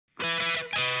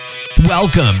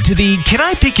Welcome to the Can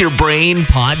I Pick Your Brain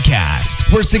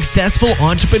podcast, where successful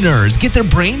entrepreneurs get their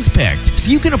brains picked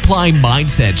so you can apply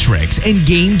mindset tricks and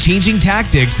game-changing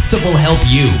tactics that will help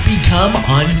you become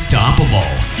unstoppable.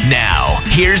 Now,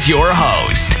 here's your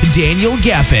host, Daniel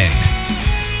Geffen.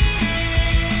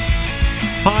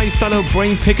 Hi, fellow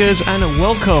brain pickers, and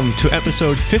welcome to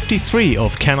episode 53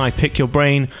 of Can I Pick Your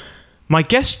Brain? My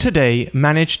guest today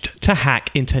managed to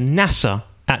hack into NASA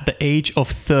at the age of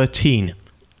 13.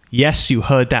 Yes, you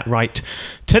heard that right.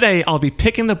 Today, I'll be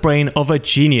picking the brain of a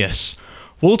genius.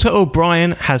 Walter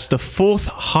O'Brien has the fourth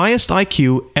highest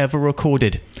IQ ever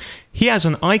recorded. He has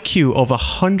an IQ of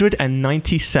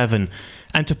 197.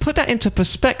 And to put that into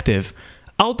perspective,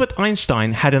 Albert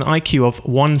Einstein had an IQ of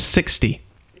 160.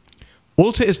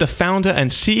 Walter is the founder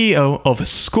and CEO of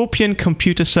Scorpion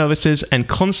Computer Services and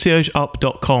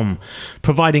ConciergeUp.com,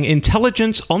 providing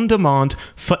intelligence on demand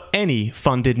for any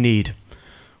funded need.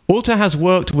 Walter has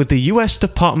worked with the U.S.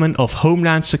 Department of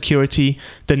Homeland Security,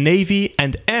 the Navy,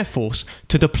 and Air Force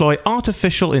to deploy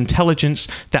artificial intelligence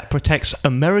that protects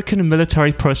American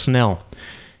military personnel.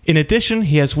 In addition,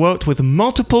 he has worked with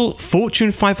multiple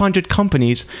Fortune 500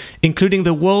 companies, including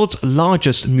the world's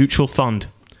largest mutual fund.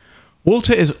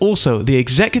 Walter is also the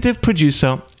executive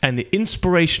producer and the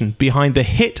inspiration behind the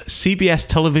hit CBS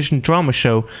television drama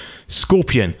show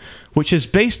Scorpion, which is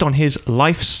based on his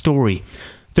life story.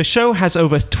 The show has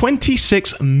over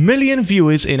 26 million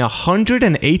viewers in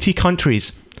 180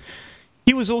 countries.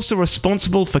 He was also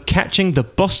responsible for catching the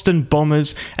Boston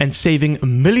bombers and saving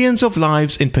millions of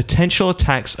lives in potential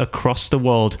attacks across the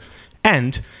world.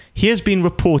 And he has been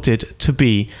reported to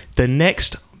be the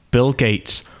next Bill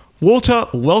Gates. Walter,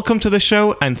 welcome to the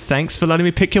show, and thanks for letting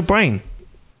me pick your brain.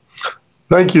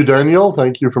 Thank you, Daniel.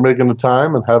 Thank you for making the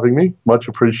time and having me. Much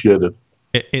appreciated.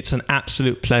 It's an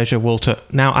absolute pleasure, Walter.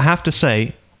 Now, I have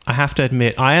to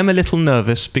admit, I am a little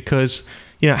nervous because,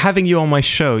 having you on my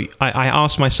show, I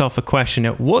asked myself a question.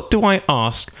 What do I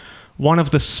ask one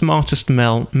of the smartest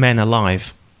men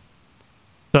alive?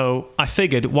 So I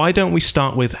figured, why don't we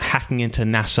start with hacking into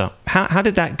NASA? How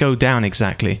did that go down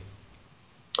exactly?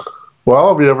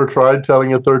 Well, have you ever tried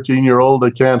telling a 13-year-old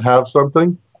they can't have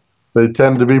something? They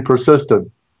tend to be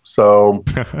persistent. So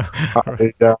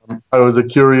I was a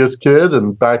curious kid,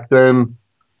 and back then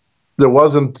there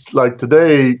wasn't like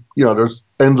today, there's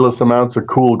endless amounts of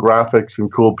cool graphics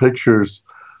and cool pictures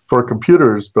for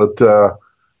computers. But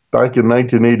back in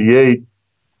 1988,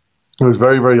 it was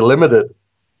very, very limited.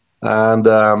 And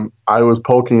I was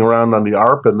poking around on the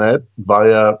ARPANET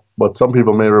via what some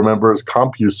people may remember as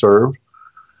CompuServe,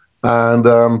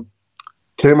 and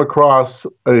came across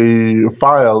a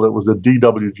file that was a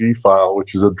DWG file,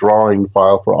 which is a drawing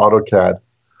file for AutoCAD.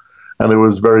 And it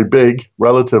was very big,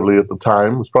 relatively at the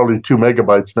time. It was probably 2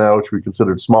 megabytes now, which we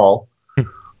considered small.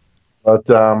 But,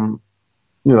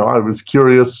 I was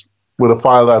curious, with a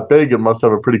file that big, it must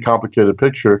have a pretty complicated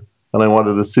picture, and I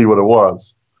wanted to see what it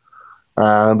was.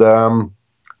 And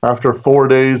after 4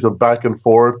 days of back and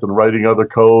forth and writing other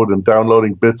code and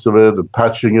downloading bits of it and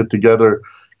patching it together,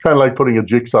 kind of like putting a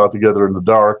jigsaw together in the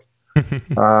dark,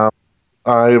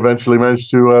 I eventually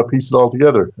managed to piece it all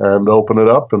together and open it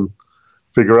up and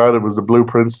figure out it was the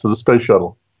blueprints to the space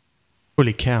shuttle.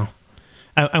 Holy cow.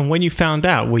 And when you found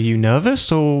out, were you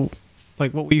nervous, or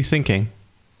what were you thinking?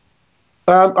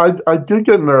 I did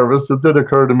get nervous. It did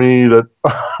occur to me that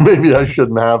maybe I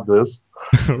shouldn't have this.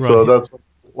 Right. So that's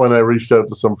when I reached out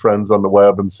to some friends on the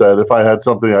web and said, if I had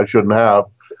something I shouldn't have,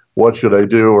 what should I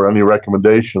do, or any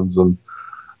recommendations? And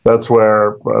that's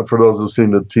where, for those who've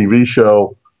seen the TV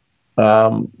show,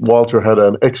 Walter had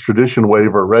an extradition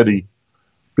waiver ready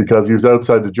because he was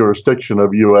outside the jurisdiction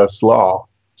of U.S. law.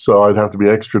 So I'd have to be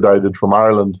extradited from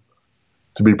Ireland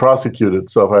to be prosecuted.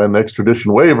 So if I had an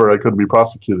extradition waiver, I couldn't be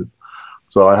prosecuted.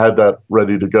 So I had that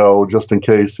ready to go just in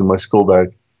case in my school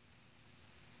bag.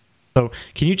 So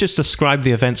can you just describe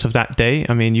the events of that day?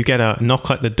 I mean, you get a knock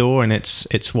at the door and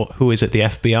it's what? Who is it, the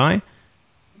FBI?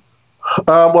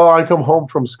 Well, I come home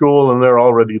from school and they're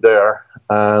already there,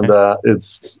 and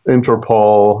it's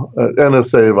Interpol,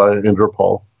 NSA via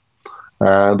Interpol,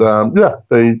 and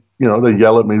they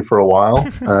yell at me for a while,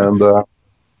 and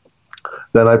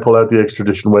then I pull out the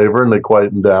extradition waiver and they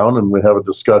quieten down, and we have a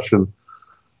discussion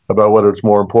about whether it's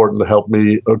more important to help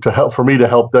me or for me to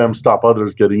help them stop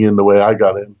others getting in the way I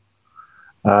got in,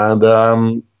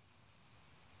 and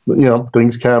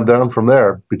things calmed down from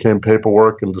there. It became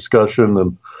paperwork and discussion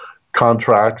and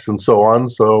contracts and so on.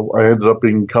 So I ended up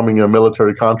becoming a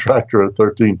military contractor at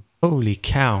 13. Holy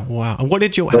cow! Wow. And how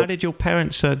did your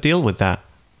parents deal with that?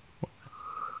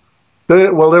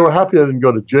 They were happy I didn't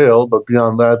go to jail, but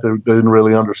beyond that, they didn't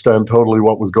really understand totally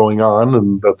what was going on,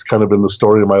 and that's kind of been the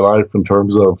story of my life in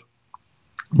terms of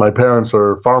my parents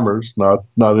are farmers, not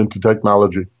into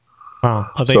technology. Wow.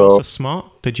 Are they also smart?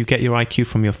 Did you get your IQ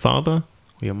from your father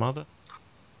or your mother?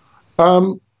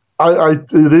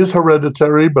 It is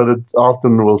hereditary, but it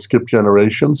often will skip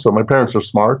generations. So my parents are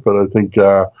smart, but I think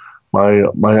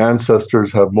my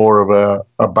ancestors have more of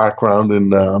a background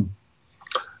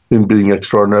in being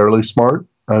extraordinarily smart.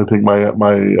 I think I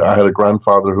had a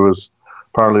grandfather who was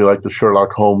apparently like the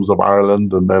Sherlock Holmes of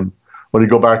Ireland, and then when you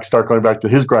start going back to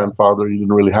his grandfather, you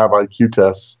didn't really have IQ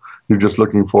tests. You're just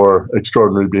looking for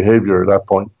extraordinary behavior at that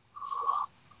point.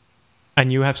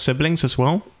 And you have siblings as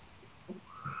well?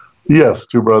 Yes,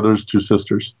 2 brothers, 2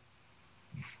 sisters.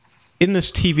 In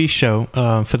this TV show,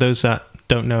 for those that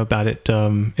don't know about it,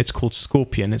 it's called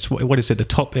Scorpion. What is it?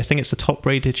 I think it's the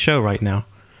top-rated show right now.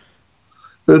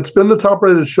 It's been the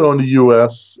top-rated show in the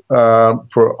U.S.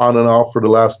 For on and off for the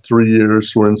last 3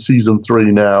 years. We're in season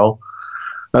 3 now,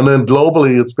 and then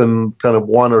globally, it's been kind of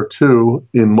 1 or 2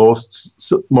 in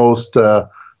most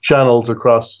channels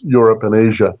across Europe and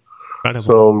Asia. Incredible.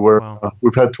 So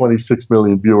we've had 26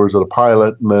 million viewers at a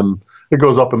pilot, and then it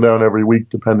goes up and down every week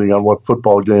depending on what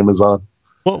football game is on.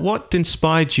 What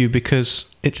inspired you? Because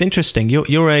it's interesting.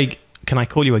 You're a, can I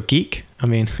call you a geek? I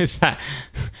mean, is that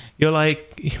you're like?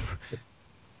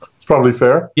 It's probably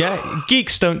fair. Yeah,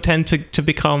 geeks don't tend to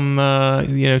become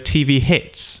TV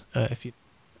hits.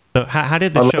 So how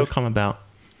did the show come about?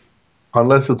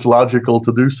 Unless it's logical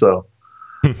to do so.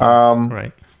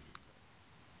 Right.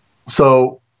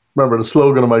 So. Remember, the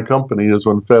slogan of my company is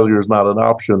when failure is not an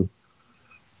option.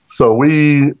 So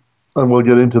and we'll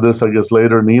get into this, I guess,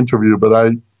 later in the interview, but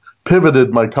I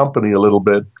pivoted my company a little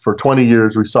bit. For 20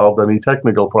 years, we solved any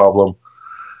technical problem.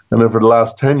 And then for the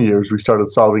last 10 years, we started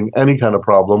solving any kind of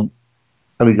problem,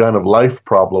 any kind of life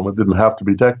problem. It didn't have to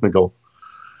be technical.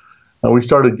 And we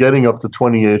started getting up to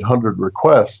 2,800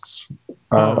 requests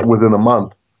within a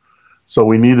month. So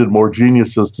we needed more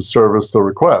geniuses to service the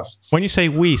requests. When you say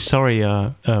we, sorry,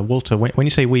 Walter, when you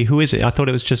say we, who is it? I thought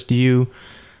it was just you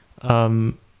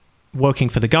working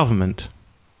for the government.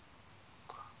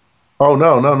 Oh,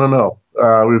 no.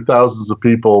 We have thousands of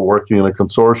people working in a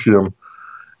consortium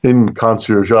in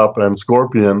Concierge Up and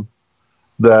Scorpion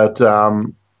that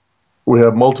we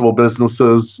have multiple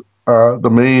businesses.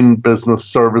 The main business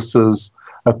services,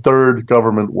 a third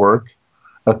government work,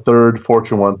 a third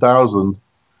Fortune 1000,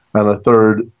 and a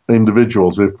third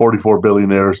individuals. We have 44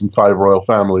 billionaires and 5 royal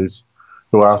families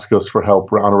who ask us for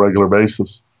help on a regular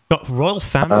basis. But royal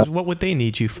families, what would they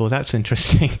need you for? That's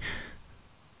interesting.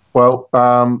 Well,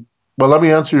 let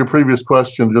me answer your previous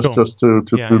question just to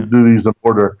do these in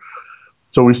order.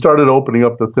 So we started opening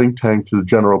up the think tank to the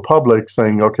general public,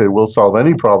 saying, okay, we'll solve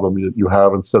any problem you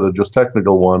have instead of just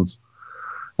technical ones.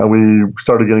 And we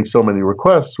started getting so many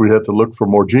requests, we had to look for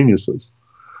more geniuses.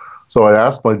 So I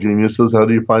asked my geniuses, how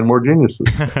do you find more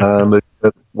geniuses? And they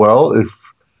said, well,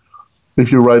 if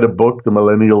you write a book, the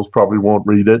millennials probably won't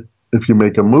read it. If you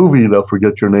make a movie, they'll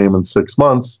forget your name in 6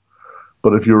 months.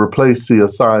 But if you replace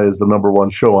CSI as the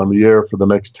 #1 show on the air for the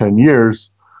next 10 years,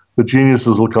 the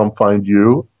geniuses will come find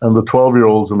you, and the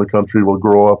 12-year-olds in the country will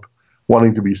grow up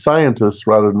wanting to be scientists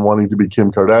rather than wanting to be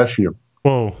Kim Kardashian.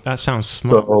 Whoa, that sounds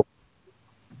smart.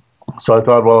 So I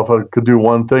thought, well, if I could do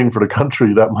one thing for the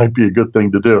country, that might be a good thing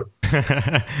to do.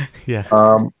 Yeah.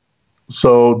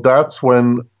 So that's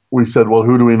when we said, well,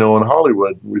 who do we know in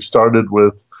Hollywood? We started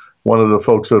with one of the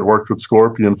folks who had worked with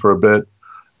Scorpion for a bit,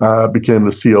 became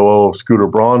the COO of Scooter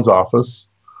Braun's office.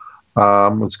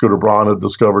 And Scooter Braun had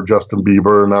discovered Justin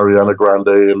Bieber and Ariana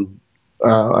Grande and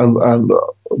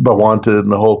The Wanted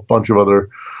and a whole bunch of other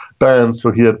bands.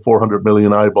 So he had 400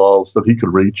 million eyeballs that he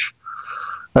could reach.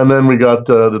 And then we got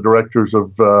the directors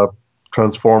of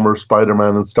Transformers,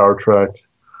 Spider-Man, and Star Trek,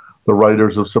 the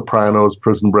writers of Sopranos,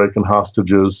 Prison Break, and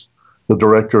Hostages, the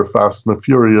director of Fast and the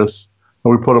Furious,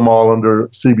 and we put them all under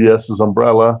CBS's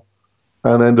umbrella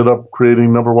and ended up creating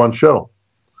 #1 show.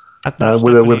 That's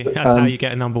how you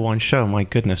get a #1 show. My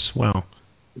goodness, wow.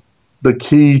 The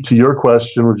key to your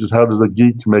question, which is how does a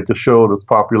geek make a show that's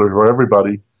popular for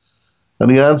everybody? And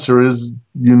the answer is,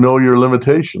 your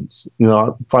limitations.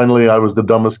 Finally, I was the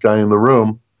dumbest guy in the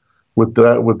room with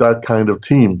that kind of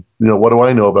team. What do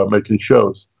I know about making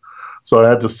shows? So I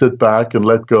had to sit back and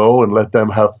let go and let them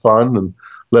have fun and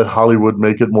let Hollywood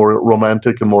make it more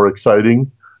romantic and more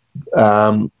exciting,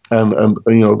 and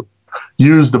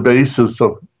use the basis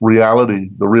of reality,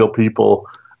 the real people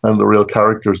and the real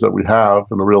characters that we have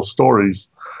and the real stories,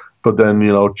 but then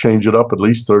change it up at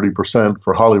least 30%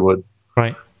 for Hollywood.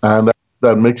 Right. And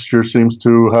that mixture seems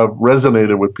to have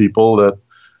resonated with people that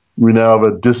we now have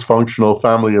a dysfunctional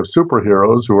family of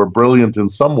superheroes who are brilliant in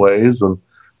some ways and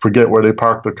forget where they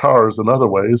park their cars in other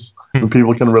ways. And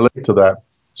people can relate to that,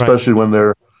 especially when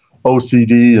they're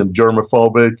OCD and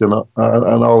germophobic and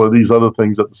all of these other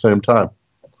things at the same time.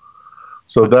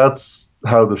 So that's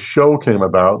how the show came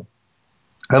about.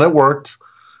 And it worked.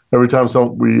 Every time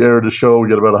we aired a show, we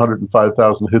get about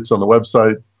 105,000 hits on the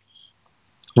website.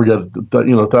 We get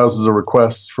thousands of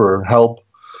requests for help.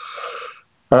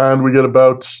 And we get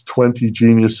about 20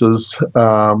 geniuses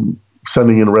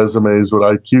sending in resumes with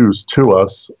IQs to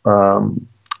us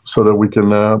so that we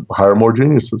can hire more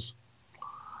geniuses.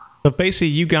 So basically,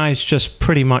 you guys just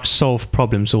pretty much solve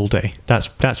problems all day. That's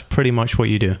pretty much what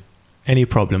you do. Any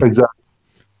problem. Exactly.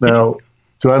 Now,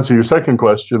 to answer your second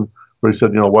question, where you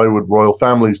said, why would royal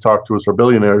families talk to us or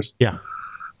billionaires? Yeah.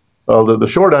 Well, the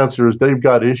short answer is they've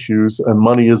got issues and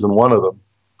money isn't one of them.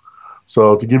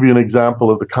 So to give you an example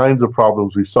of the kinds of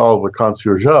problems we solve with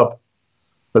Concierge Up,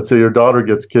 let's say your daughter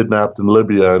gets kidnapped in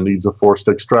Libya and needs a forced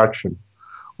extraction.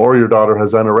 Or your daughter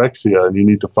has anorexia and you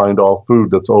need to find all food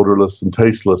that's odorless and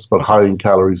tasteless but high in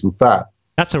calories and fat.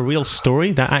 That's a real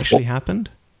story that actually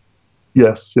happened?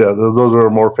 Yes, yeah, those are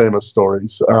more famous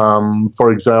stories.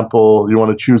 For example, you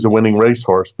want to choose a winning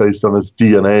racehorse based on its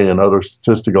DNA and other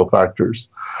statistical factors.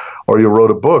 Or you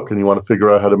wrote a book and you want to figure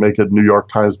out how to make it a New York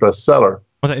Times bestseller.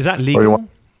 Is that legal?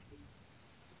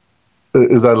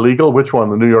 Is that legal? Which one?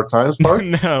 The New York Times part?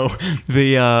 No,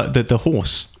 the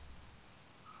horse.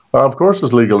 Of course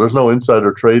it's legal. There's no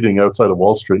insider trading outside of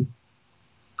Wall Street.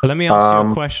 Well, let me ask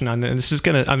you a question. And this is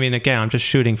going to, again, I'm just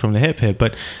shooting from the hip here,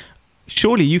 but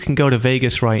surely you can go to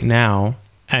Vegas right now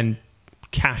and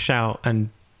cash out and,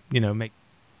 make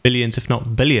billions, if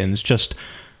not billions, just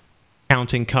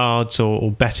counting cards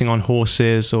or betting on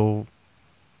horses or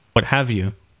what have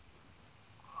you.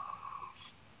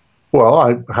 Well,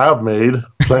 I have made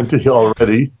plenty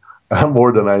already,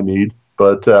 more than I need.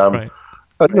 But, right.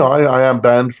 I am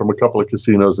banned from a couple of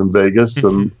casinos in Vegas.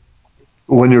 And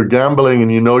when you're gambling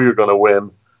and you're going to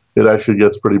win, it actually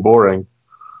gets pretty boring.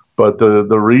 But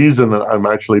the reason I'm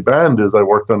actually banned is I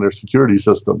worked on their security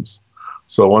systems.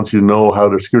 So once you know how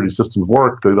their security systems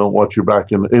work, they don't want you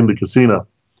back in the casino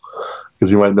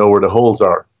because you might know where the holes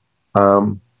are.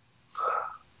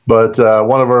 But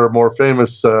one of our more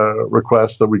famous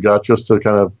requests that we got just to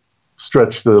kind of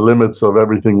stretch the limits of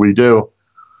everything we do,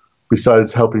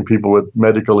 besides helping people with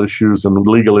medical issues and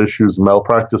legal issues and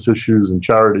malpractice issues and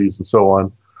charities and so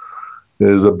on,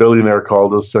 is a billionaire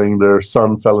called us saying their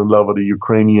son fell in love with a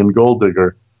Ukrainian gold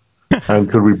digger. And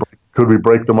could we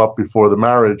break them up before the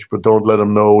marriage, but don't let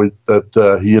him know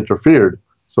that he interfered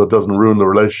so it doesn't ruin the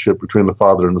relationship between the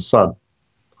father and the son.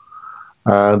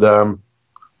 And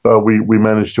we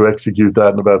managed to execute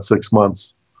that in about 6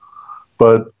 months.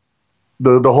 But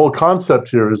the whole concept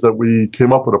here is that we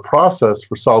came up with a process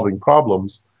for solving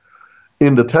problems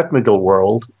in the technical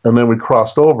world, and then we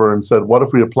crossed over and said, what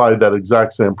if we applied that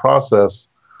exact same process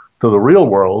to the real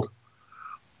world?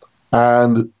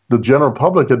 And the general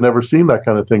public had never seen that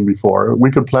kind of thing before.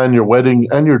 We could plan your wedding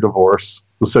and your divorce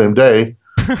the same day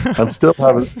and still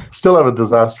have a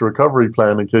disaster recovery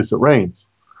plan in case it rains.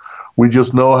 We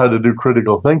just know how to do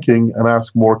critical thinking and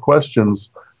ask more questions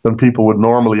than people would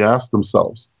normally ask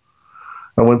themselves.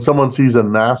 And when someone sees a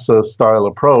NASA-style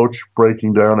approach,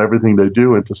 breaking down everything they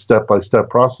do into step-by-step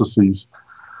processes,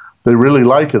 they really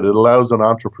like it. It allows an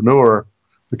entrepreneur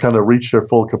to kind of reach their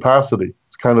full capacity.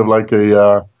 It's kind of like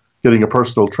getting a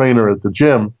personal trainer at the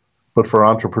gym, but for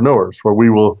entrepreneurs, where we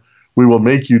will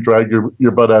make you drag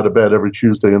your butt out of bed every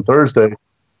Tuesday and Thursday,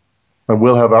 and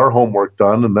we'll have our homework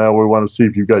done, and now we want to see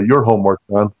if you've got your homework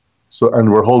done. And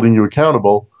we're holding you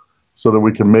accountable so that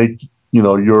we can make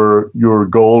your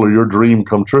goal or your dream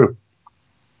come true.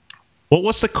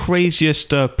 What's the craziest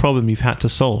problem you've had to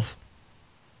solve?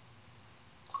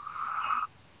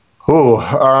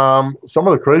 Some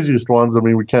of the craziest ones,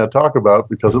 we can't talk about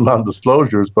because of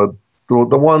non-disclosures, but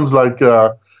the ones like,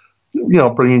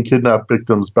 bringing kidnapped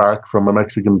victims back from a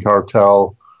Mexican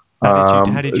cartel.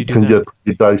 How did you do can that? Get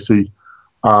pretty dicey.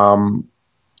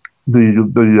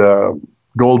 The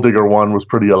gold digger one was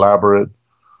pretty elaborate.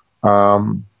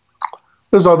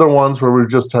 There's other ones where we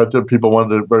just had people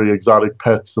wanted very exotic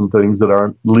pets and things that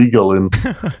aren't legal in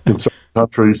certain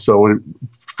countries. So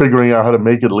figuring out how to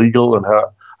make it legal and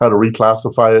how to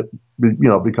reclassify it,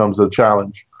 becomes a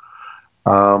challenge.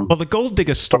 Well, the gold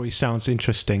digger story sounds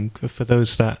interesting for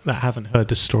those that haven't heard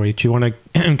the story. Do you want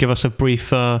to give us a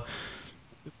brief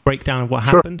breakdown of what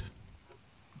happened?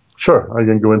 Sure, I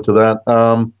can go into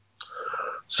that.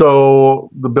 So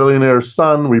the billionaire's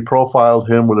son, we profiled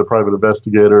him with a private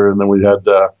investigator, and then we had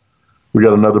We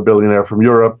got another billionaire from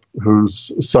Europe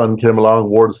whose son came along,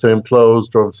 wore the same clothes,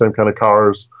 drove the same kind of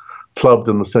cars, clubbed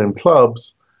in the same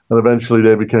clubs, and eventually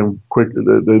they became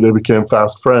they became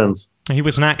fast friends. He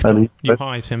was an actor. You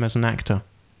hired him as an actor.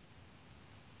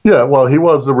 Yeah, well, he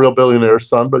was a real billionaire's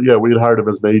son, but yeah, we had hired him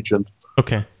as an agent.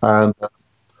 Okay. And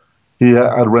he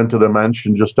had rented a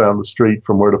mansion just down the street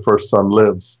from where the first son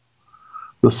lives.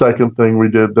 The second thing we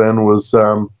did then was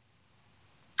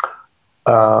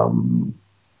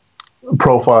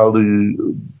profile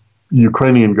the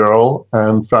Ukrainian girl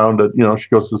and found that, you know, she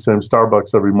goes to the same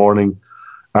Starbucks every morning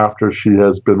after she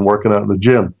has been working out in the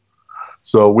gym.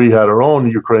 So we had our own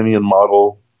Ukrainian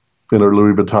model in her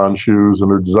Louis Vuitton shoes and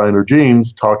her designer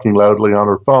jeans, talking loudly on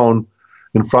her phone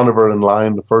in front of her in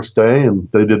line the first day, and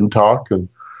they didn't talk, and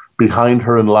behind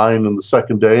her in line in the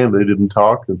second day, and they didn't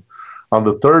talk. And on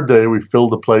the third day, we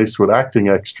filled the place with acting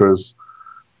extras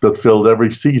that filled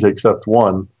every seat except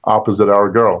one opposite our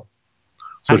girl.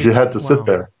 So she had to sit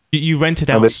there. You rented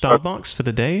out Starbucks for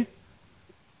the day?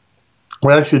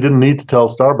 We actually didn't need to tell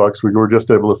Starbucks. We were just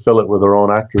able to fill it with our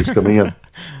own actors coming in.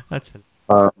 That's it.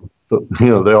 You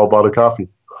know, they all bought a coffee.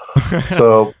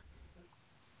 So,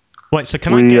 wait. So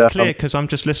can I get clear? Because I'm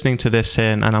just listening to this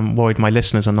here, and I'm worried my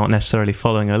listeners are not necessarily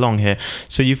following along here.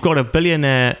 So you've got a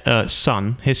billionaire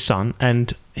son, his son,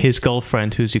 and his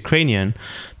girlfriend who's Ukrainian.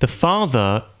 The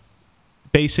father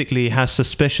basically has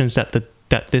suspicions that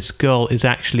this girl is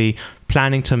actually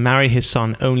planning to marry his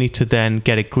son, only to then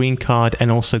get a green card and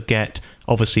also get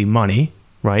obviously money,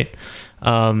 right?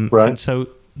 Right. And so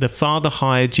the father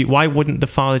hired you. Why wouldn't the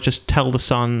father just tell the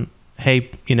son, hey,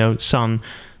 you know, son,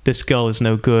 this girl is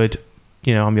no good.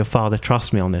 You know, I'm your father.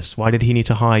 Trust me on this. Why did he need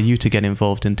to hire you to get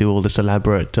involved and do all this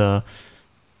elaborate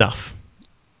stuff?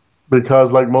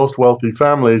 Because like most wealthy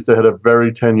families, they had a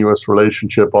very tenuous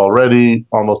relationship already.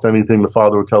 Almost anything the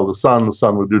father would tell the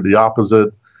son would do the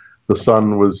opposite. The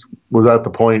son was at the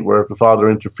point where if the father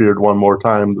interfered one more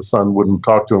time, the son wouldn't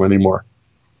talk to him anymore.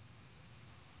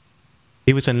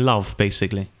 He was in love,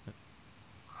 basically.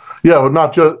 Yeah, but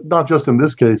not just in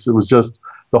this case. It was just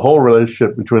the whole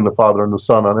relationship between the father and the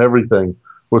son on everything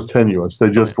was tenuous. They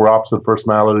just were opposite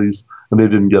personalities, and they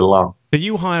didn't get along. So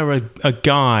you hire a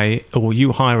guy, or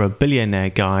you hire a billionaire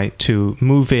guy to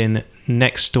move in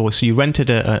next door. So you rented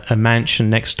a mansion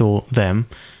next door them,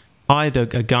 hired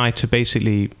a guy to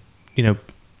basically, you know,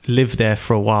 live there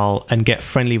for a while and get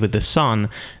friendly with the son.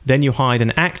 Then you hired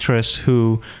an actress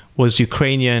who was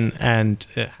Ukrainian and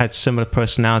had similar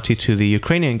personality to the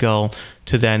Ukrainian girl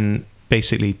to then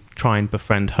basically try and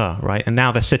befriend her, right? And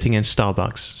now they're sitting in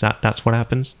Starbucks. That's what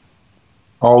happens?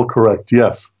 All correct,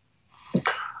 yes.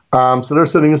 So they're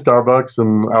sitting in Starbucks,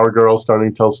 and our girl's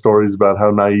starting to tell stories about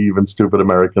how naive and stupid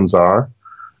Americans are.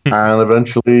 And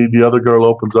eventually the other girl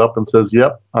opens up and says,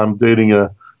 yep, I'm dating a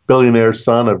billionaire's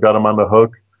son. I've got him on the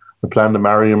hook. I plan to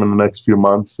marry him in the next few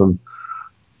months and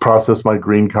process my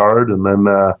green card. And then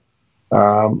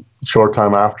short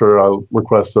time after, I'll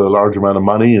request a large amount of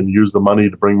money and use the money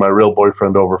to bring my real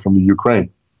boyfriend over from the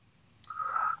Ukraine.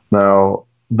 Now,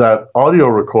 that audio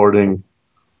recording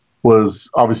was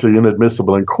obviously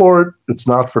inadmissible in court. It's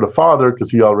not for the father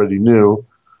because he already knew.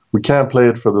 We can't play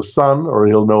it for the son or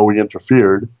he'll know we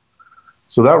interfered.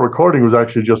 So that recording was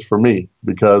actually just for me,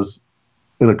 because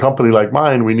in a company like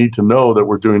mine, we need to know that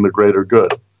we're doing the greater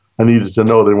good. I needed to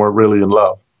know they weren't really in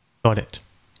love. Got it.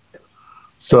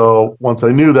 So once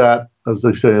I knew that, as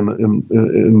they say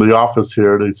in the office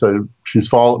here, they say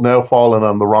she's now fallen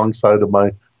on the wrong side of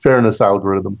my fairness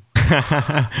algorithm.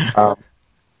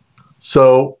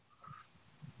 So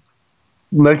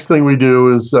next thing we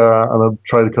do is, and I'll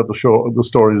try to cut the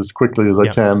story as quickly as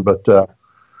I can, but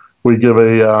we give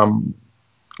a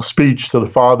speech to the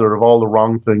father of all the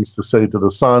wrong things to say to the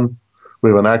son.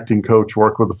 We have an acting coach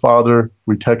work with the father.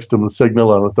 We text him the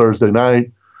signal on a Thursday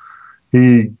night.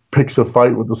 He picks a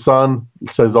fight with the son,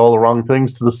 says all the wrong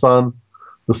things to the son.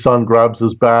 The son grabs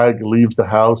his bag, leaves the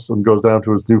house, and goes down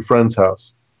to his new friend's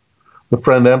house. The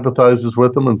friend empathizes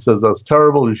with him and says, that's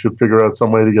terrible. You should figure out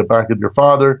some way to get back at your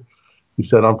father. He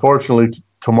said, unfortunately,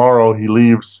 tomorrow he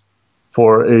leaves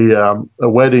for a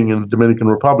wedding in the Dominican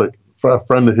Republic. A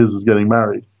friend of his is getting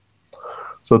married.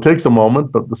 So it takes a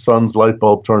moment, but the son's light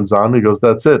bulb turns on. He goes,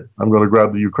 that's it. I'm going to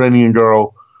grab the Ukrainian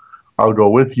girl. I'll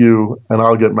go with you, and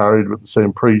I'll get married with the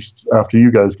same priest after you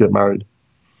guys get married.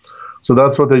 So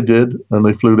that's what they did, and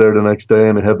they flew there the next day,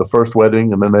 and they had the first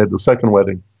wedding, and then they had the second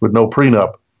wedding with no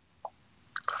prenup.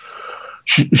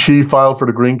 She filed for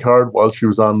the green card while she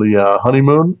was on the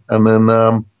honeymoon, and then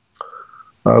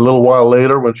a little while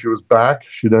later, when she was back,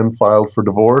 she then filed for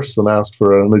divorce and asked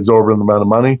for an exorbitant amount of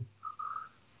money.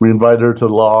 We invited her to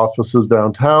the law offices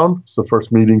downtown. It's the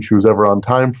first meeting she was ever on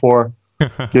time for.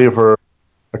 gave her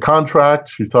a contract.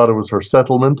 She thought it was her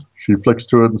settlement. She flicks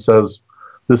through it and says,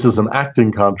 "This is an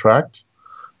acting contract."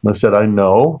 And I said, "I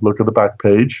know. Look at the back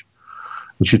page."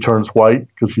 And she turns white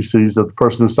because she sees that the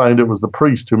person who signed it was the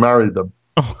priest who married them.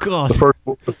 Oh, God.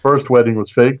 The first wedding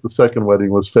was fake. The second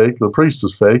wedding was fake. The priest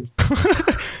was fake.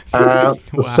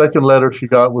 The second letter she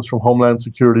got was from Homeland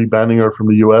Security banning her from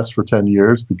the U.S. for 10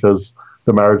 years because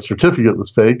the marriage certificate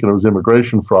was fake and it was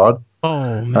immigration fraud.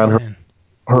 Oh, man. And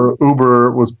her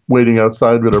Uber was waiting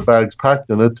outside with her bags packed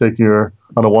in it, taking her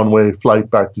on a one-way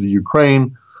flight back to the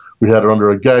Ukraine. We had her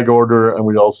under a gag order, and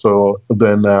we also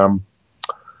then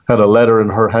had a letter in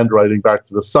her handwriting back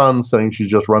to the son saying she's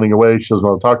just running away. She doesn't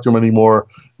want to talk to him anymore.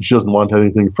 She doesn't want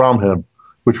anything from him,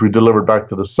 which we delivered back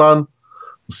to the son.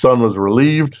 The son was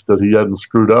relieved that he hadn't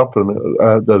screwed up and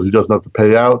that he doesn't have to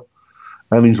pay out.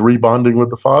 And he's rebonding with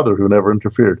the father who never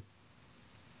interfered.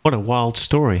 What a wild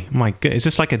story. My God. Is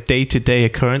this like a day-to-day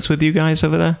occurrence with you guys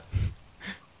over there?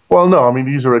 Well, no. I mean,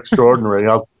 these are extraordinary.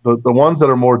 The ones that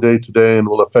are more day-to-day and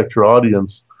will affect your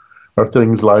audience are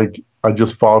things like, I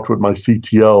just fought with my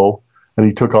CTO and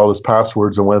he took all his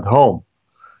passwords and went home.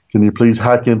 Can you please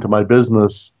hack into my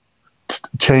business,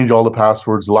 change all the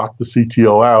passwords, lock the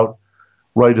CTO out,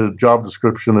 write a job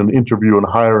description and interview and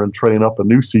hire and train up a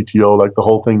new CTO like the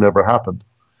whole thing never happened?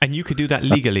 And you could do that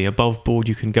legally above board.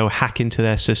 You can go hack into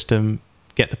their system,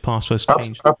 get the passwords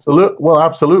changed.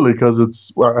 Absolutely, because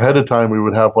it's ahead of time we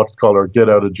would have what's called our get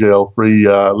out of jail free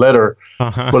letter.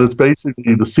 But it's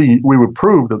basically we would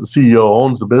prove that the CEO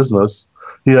owns the business.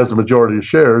 He has the majority of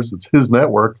shares. It's his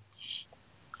network.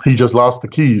 He just lost the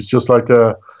keys, just like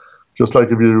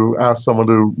if you ask someone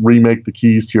to remake the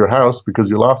keys to your house because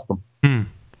you lost them.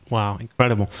 Wow,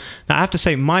 incredible. Now, I have to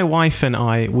say, my wife and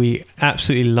I, we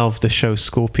absolutely love the show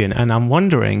Scorpion, and I'm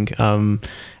wondering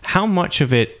how much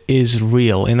of it is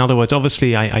real? In other words,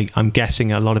 obviously, I'm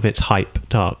guessing a lot of it's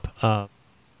hyped up.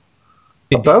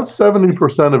 About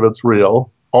 70% of it's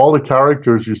real. All the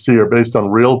characters you see are based on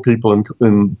real people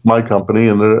in my company,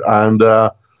 and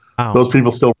those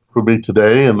people still work with me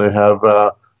today, and they have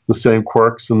the same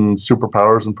quirks and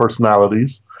superpowers and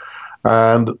personalities.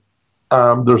 And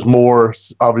there's more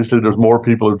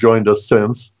people who've joined us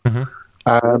since.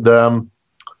 And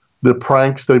the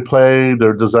pranks they play,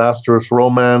 their disastrous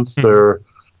romance, their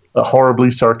horribly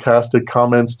sarcastic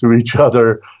comments to each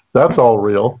other, that's all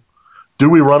real. Do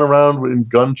we run around in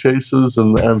gun chases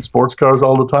and sports cars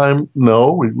all the time?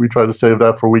 No, we try to save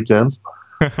that for weekends.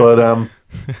 But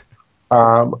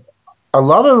a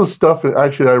lot of the stuff,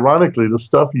 actually, ironically, the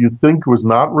stuff you think was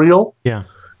not real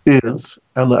is.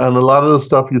 And a lot of the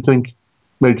stuff you think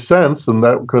makes sense and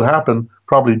that could happen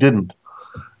probably didn't.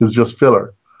 It's just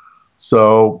filler.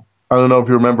 So I don't know if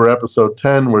you remember episode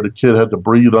 10 where the kid had to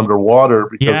breathe underwater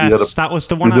because that was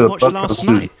the one I watched last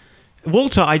night.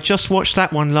 Walter, I just watched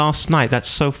that one last night. That's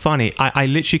so funny. I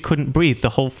literally couldn't breathe the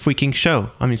whole freaking show.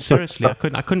 I mean, seriously, I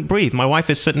couldn't breathe. My wife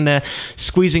is sitting there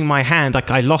squeezing my hand like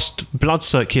I lost blood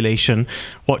circulation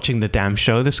watching the damn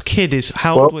show. This kid is,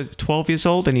 how old was 12 years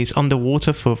old, and he's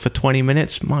underwater for 20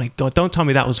 minutes? My God, don't tell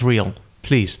me that was real,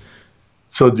 please.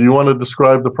 So do you want to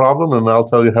describe the problem, and I'll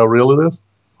tell you how real it is?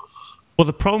 Well,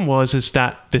 the problem is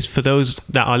that this, for those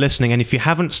that are listening, and if you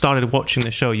haven't started watching the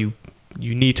show, you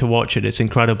need to watch it. It's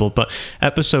incredible. But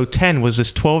episode 10 was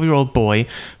this 12-year-old boy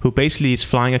who basically is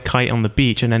flying a kite on the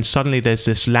beach, and then suddenly there's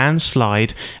this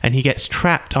landslide, and he gets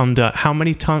trapped under how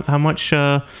much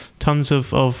tons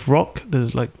of rock?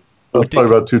 There's like probably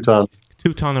about 2 tons.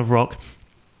 2 tons of rock.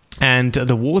 And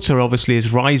the water obviously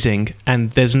is rising, and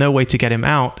there's no way to get him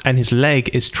out, and his leg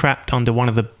is trapped under one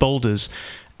of the boulders.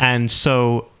 And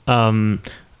so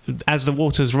as the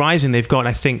water's rising, they've got,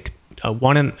 I think,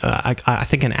 I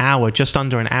think an hour, just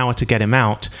under an hour to get him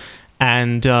out.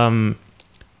 And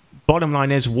bottom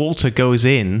line is, Walter goes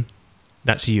in.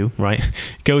 That's you, right?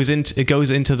 Goes into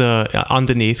the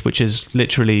underneath, which is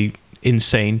literally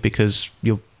insane because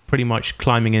you're pretty much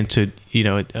climbing into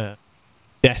a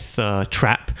death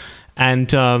trap. And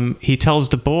he tells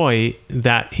the boy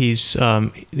that he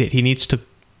needs to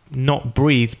not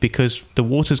breathe because the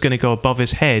water's going to go above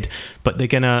his head, but they're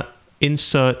going to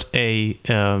insert a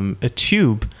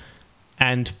tube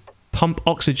and pump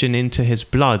oxygen into his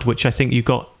blood, which I think you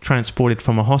got transported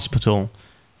from a hospital.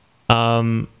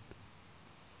 Walter,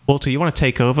 you want to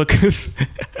take over? Because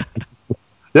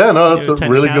yeah, no, that's a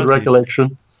really good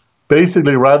recollection.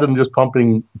 Basically, rather than just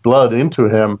pumping blood into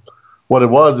him, what it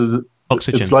was is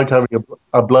oxygen. It's like having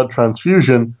a blood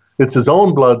transfusion. It's his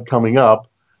own blood coming up.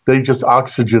 They just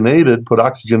oxygenated, put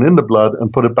oxygen in the blood,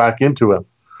 and put it back into him.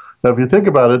 Now, if you think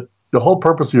about it, the whole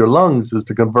purpose of your lungs is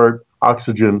to convert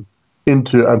oxygen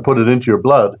into and put it into your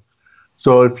blood.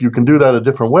 So if you can do that a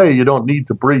different way, you don't need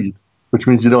to breathe, which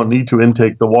means you don't need to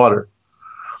intake the water.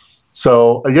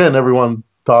 So again, everyone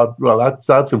thought, well,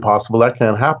 that's impossible. That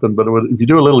can't happen. But if you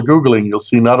do a little Googling, you'll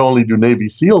see not only do Navy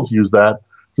SEALs use that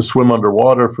to swim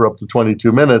underwater for up to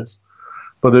 22 minutes,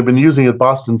 but they've been using it at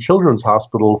Boston Children's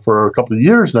Hospital for a couple of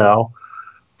years now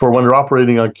for when they're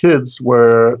operating on kids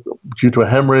where, due to a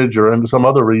hemorrhage or some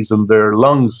other reason, their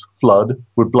lungs flood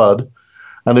with blood,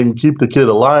 and they can keep the kid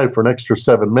alive for an extra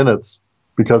 7 minutes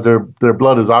because their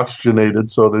blood is oxygenated,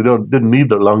 so they didn't need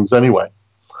their lungs anyway.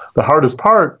 The hardest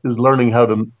part is learning how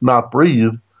to not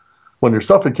breathe when you're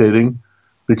suffocating,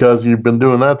 because you've been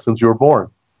doing that since you were born.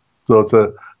 So it's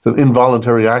an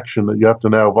involuntary action that you have to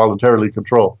now voluntarily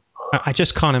control. I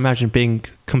just can't imagine being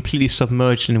completely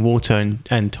submerged in water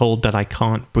and told that I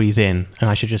can't breathe in, and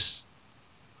I should just...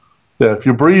 Yeah, if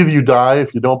you breathe, you die.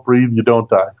 If you don't breathe, you don't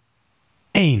die.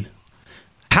 Ain,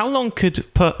 how long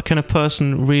can a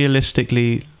person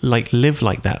realistically live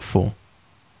like that for?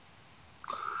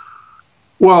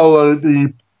 Well,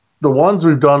 the ones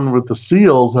we've done with the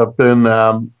SEALs have been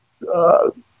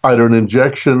either an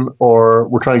injection, or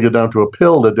we're trying to get down to a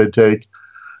pill that they take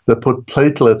that put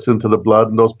platelets into the blood,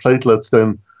 and those platelets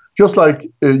then, just like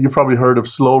you've probably heard of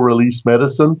slow release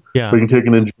medicine, yeah, where you can take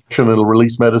an injection and it'll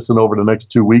release medicine over the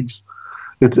next 2 weeks.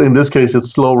 In this case,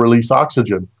 it's slow release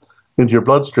oxygen into your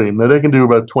bloodstream. Now, they can do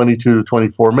about 22 to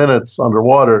 24 minutes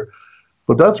underwater,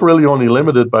 but that's really only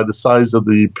limited by the size of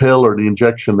the pill or the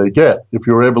injection they get. If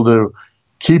you were able to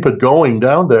keep it going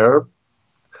down there,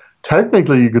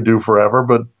 technically you could do forever,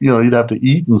 but you'd have to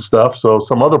eat and stuff, so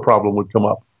some other problem would come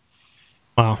up.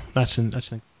 Wow, that's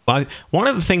one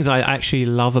of the things I actually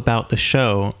love about the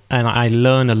show, and I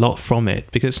learn a lot from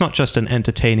it, because it's not just an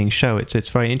entertaining show, it's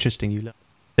very interesting. You learn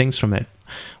things from it.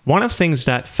 One of the things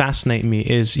that fascinate me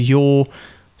is your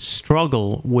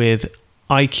struggle with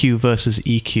IQ versus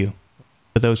EQ.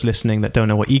 For those listening that don't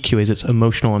know what EQ is, it's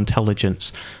emotional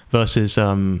intelligence versus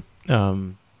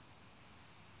intelligence,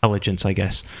 I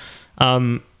guess.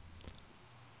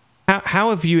 How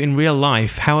have you, in real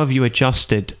life, how have you I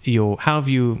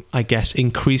guess,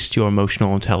 increased your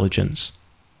emotional intelligence?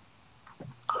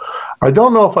 I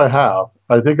don't know if I have.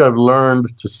 I think I've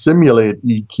learned to simulate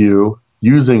EQ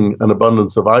using an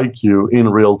abundance of IQ in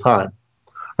real time.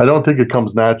 I don't think it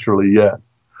comes naturally yet.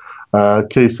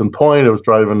 Case in point, I was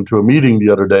driving to a meeting the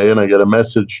other day, and I get a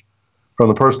message from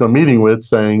the person I'm meeting with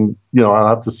saying, I'll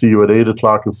have to see you at 8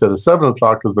 o'clock instead of 7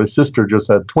 o'clock because my sister just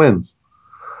had twins.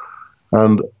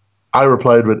 And I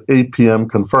replied with 8 p.m.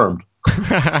 confirmed.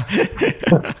 I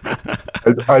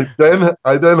then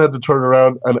had to turn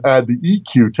around and add the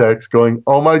EQ text going,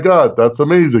 oh my God, that's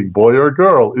amazing. Boy or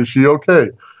girl, is she okay?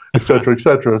 Et cetera,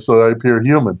 so I appear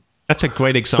human. That's a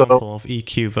great example of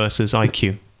EQ versus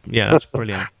IQ. Yeah, that's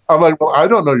brilliant. I'm like, well, I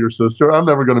don't know your sister. I'm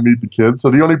never going to meet the kids. So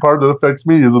the only part that affects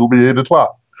me is it'll be 8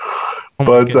 o'clock.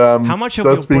 But how much of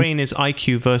your brain is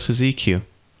IQ versus EQ?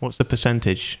 What's the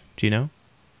percentage? Do you know?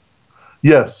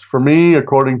 Yes, for me,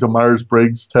 according to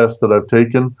Myers-Briggs test that I've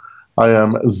taken, I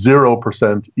am 0%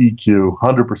 EQ,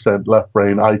 100% left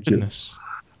brain IQ. Goodness.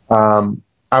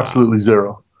 Absolutely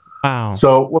zero. Wow.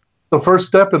 So the first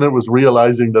step in it was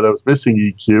realizing that I was missing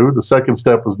EQ. The second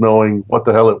step was knowing what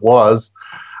the hell it was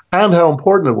and how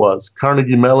important it was.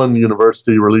 Carnegie Mellon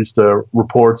University released a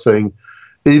report saying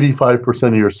 85%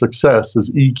 of your success is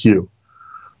EQ,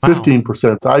 15%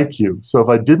 IQ. So if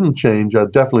I didn't change,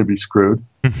 I'd definitely be screwed.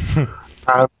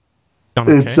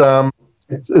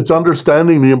 It's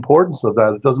understanding the importance of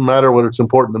that. It doesn't matter whether it's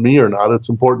important to me or not. It's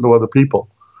important to other people.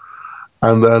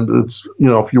 And then it's,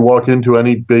 if you walk into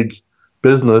any big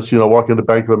business, walk into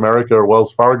Bank of America or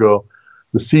Wells Fargo,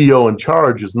 the CEO in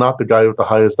charge is not the guy with the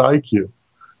highest IQ.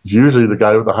 It's usually the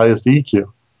guy with the highest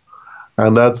EQ.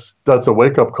 And that's a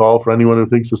wake-up call for anyone who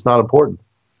thinks it's not important.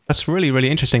 That's really, really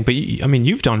interesting. But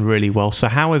you've done really well. So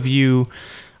how have you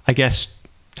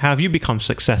become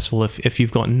successful if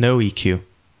you've got no EQ?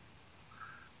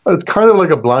 It's kind of like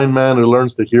a blind man who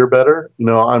learns to hear better.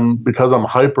 Because I'm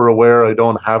hyper aware, I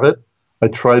don't have it. I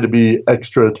try to be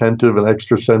extra attentive and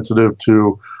extra sensitive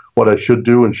to what I should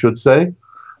do and should say.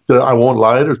 I won't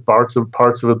lie. There's parts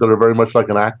of it that are very much like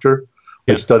an actor.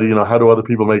 Yeah. I study, how do other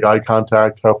people make eye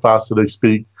contact? How fast do they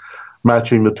speak?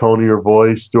 Matching the tone of your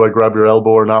voice. Do I grab your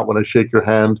elbow or not when I shake your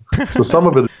hand? So some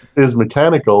of it is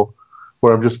mechanical,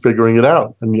 where I'm just figuring it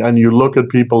out. And you look at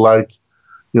people like,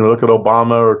 look at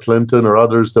Obama or Clinton or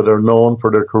others that are known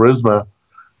for their charisma,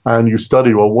 and you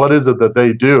study, well, what is it that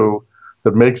they do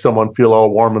that makes someone feel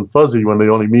all warm and fuzzy when they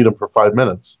only meet them for 5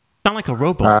 minutes? Sound like a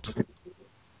robot.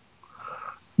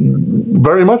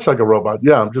 Very much like a robot,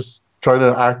 yeah. I'm just trying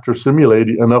to act or simulate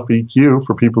enough EQ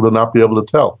for people to not be able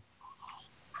to tell.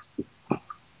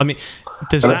 I mean,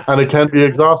 and it can be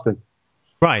exhausting.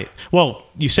 Right. Well,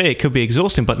 you say it could be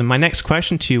exhausting, but then my next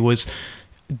question to you was,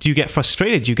 do you get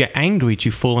frustrated? Do you get angry? Do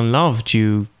you fall in love? Do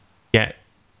you get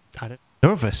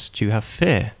nervous? Do you have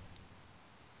fear?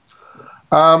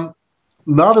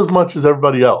 Not as much as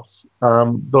everybody else.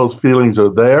 Those feelings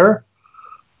are there,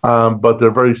 but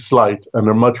they're very slight and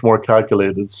they're much more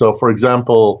calculated. So, for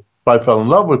example, if I fell in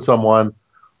love with someone,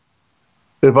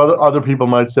 if other people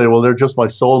might say, well, they're just my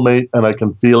soulmate and I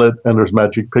can feel it and there's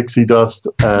magic pixie dust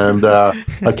and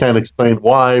I can't explain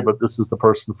why, but this is the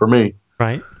person for me.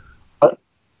 Right.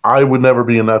 I would never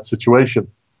be in that situation.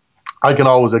 I can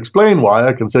always explain why.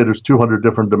 I can say there's 200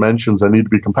 different dimensions I need to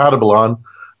be compatible on,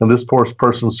 and this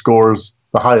person scores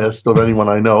the highest of anyone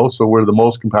I know, so we're the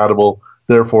most compatible,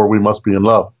 therefore we must be in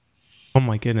love. Oh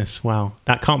my goodness, wow.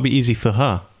 That can't be easy for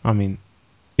her. I mean,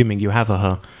 assuming you have a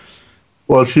her.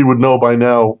 Well, she would know by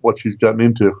now what she's gotten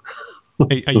into.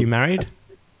 Are you married?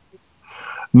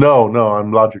 No,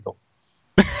 I'm logical.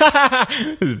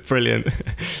 Brilliant.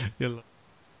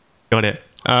 Got it.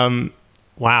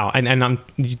 Wow. And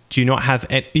do you not have...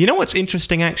 You know what's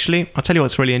interesting, actually? I'll tell you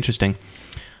what's really interesting.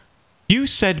 You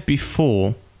said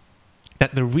before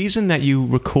that the reason that you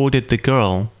recorded the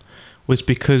girl was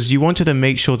because you wanted to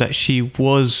make sure that she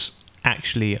was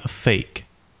actually a fake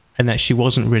and that she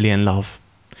wasn't really in love.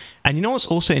 And you know what's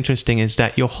also interesting is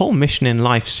that your whole mission in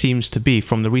life seems to be,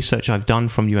 from the research I've done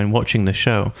from you and watching the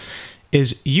show,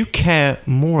 is you care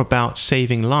more about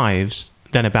saving lives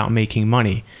than about making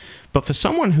money. But for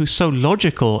someone who's so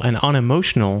logical and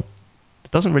unemotional, it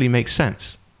doesn't really make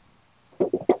sense.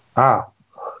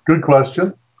 Good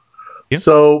question. Yeah.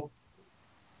 So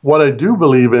what I do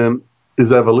believe in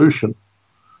is evolution,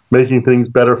 making things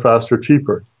better, faster,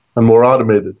 cheaper, and more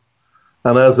automated.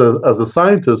 And as a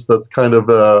scientist, that's kind of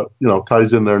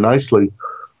ties in there nicely.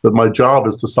 That my job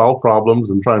is to solve problems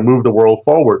and try and move the world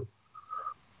forward.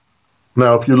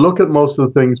 Now, if you look at most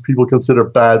of the things people consider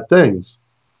bad things,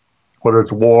 whether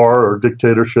it's war or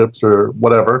dictatorships or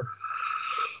whatever,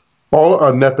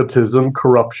 all nepotism,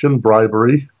 corruption,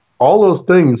 bribery, all those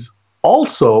things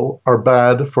also are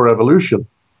bad for evolution.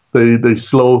 They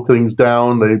slow things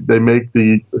down. They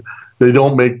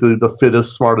don't make the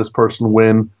fittest, smartest person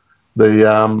win. They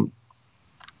go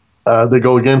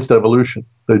against evolution.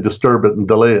 They disturb it and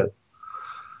delay it.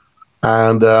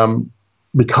 And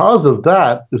because of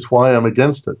that is why I'm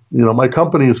against it. My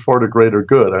company is for the greater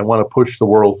good. I want to push the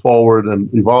world forward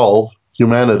and evolve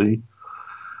humanity.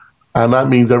 And that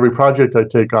means every project I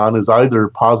take on is either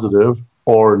positive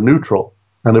or neutral.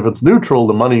 And if it's neutral,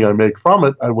 the money I make from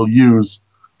it, I will use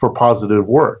for positive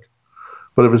work.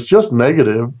 But if it's just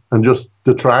negative and just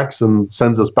detracts and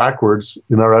sends us backwards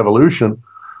in our evolution,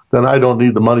 then I don't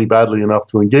need the money badly enough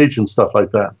to engage in stuff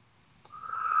like that.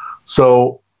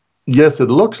 So, yes,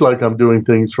 it looks like I'm doing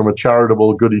things from a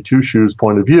charitable goody two-shoes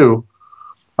point of view.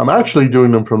 I'm actually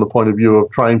doing them from the point of view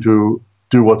of trying to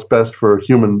do what's best for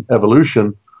human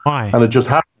evolution. Why? And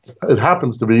it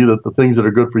happens to be that the things that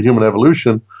are good for human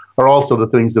evolution are also the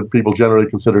things that people generally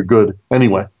consider good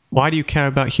anyway. Why do you care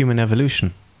about human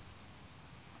evolution?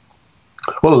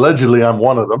 Well, allegedly, I'm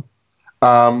one of them.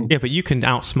 Yeah, but you can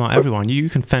outsmart everyone. You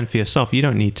can fend for yourself. You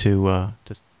don't need to...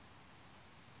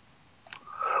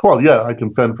 Well, yeah, I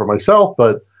can fend for myself,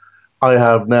 but I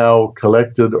have now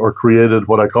collected or created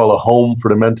what I call a home for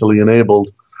the mentally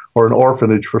enabled, or an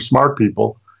orphanage for smart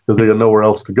people, because they got nowhere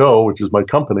else to go, which is my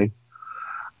company.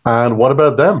 And what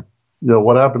about them?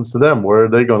 What happens to them? Where are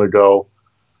they going to go?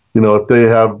 If they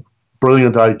have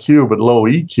brilliant IQ but low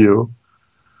EQ,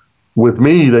 with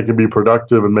me, they can be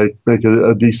productive and make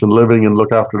a decent living and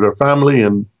look after their family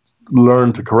and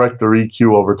learn to correct their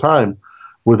EQ over time.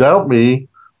 Without me,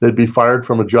 they'd be fired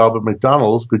from a job at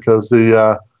McDonald's because they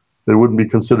wouldn't be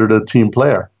considered a team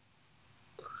player.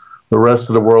 The rest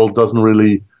of the world doesn't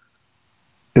really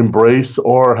embrace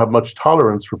or have much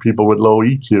tolerance for people with low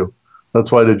EQ.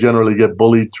 That's why they generally get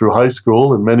bullied through high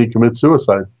school and many commit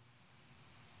suicide.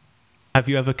 Have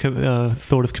you ever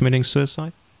thought of committing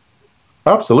suicide?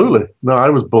 Absolutely. No,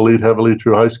 I was bullied heavily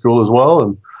through high school as well.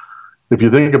 And if you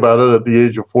think about it, at the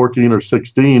age of 14 or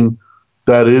 16,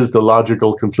 that is the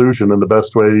logical conclusion and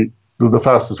the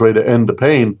fastest way to end the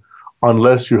pain,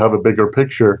 unless you have a bigger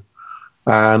picture.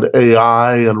 And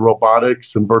AI and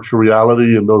robotics and virtual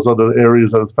reality and those other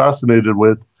areas I was fascinated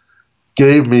with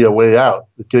gave me a way out.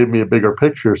 It gave me a bigger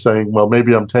picture saying, well,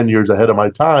 maybe I'm 10 years ahead of my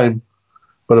time,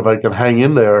 but if I can hang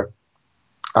in there,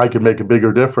 I can make a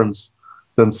bigger difference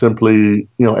than simply,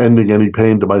 ending any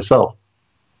pain to myself.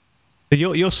 But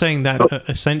you're saying that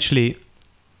essentially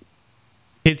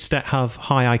kids that have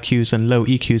high IQs and low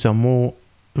EQs are more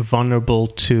vulnerable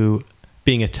to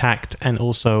being attacked and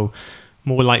also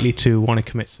more likely to want to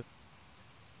commit suicide.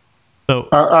 So,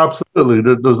 absolutely.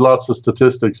 There's lots of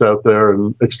statistics out there,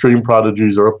 and extreme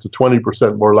prodigies are up to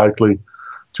 20% more likely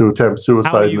to attempt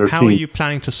suicide in their teens. How are you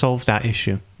planning to solve that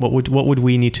issue? What would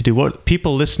we need to do? What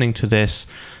people listening to this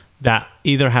that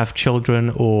either have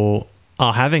children or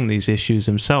are having these issues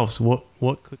themselves, what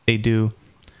could they do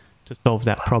to solve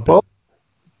that problem? Well,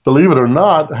 believe it or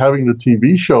not, having the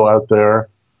TV show out there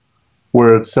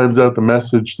where it sends out the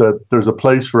message that there's a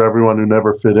place for everyone who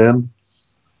never fit in,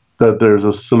 that there's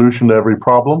a solution to every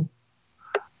problem,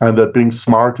 and that being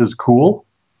smart is cool,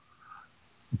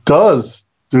 does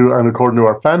do, and according to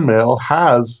our fan mail,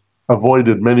 has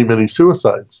avoided many, many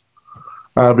suicides.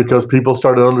 Because people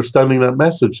started understanding that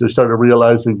message. They started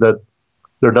realizing that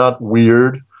they're not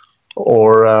weird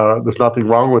or there's nothing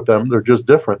wrong with them. They're just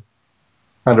different.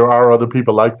 And there are other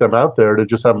people like them out there that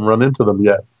just haven't run into them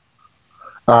yet.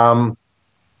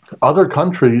 Other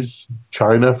countries,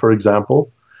 China, for example,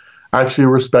 actually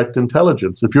respect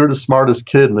intelligence. If you're the smartest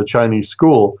kid in a Chinese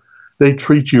school, they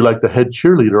treat you like the head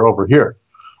cheerleader over here.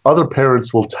 Other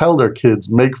parents will tell their kids,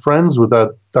 make friends with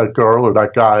that girl or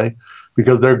that guy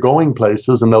because they're going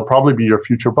places and they'll probably be your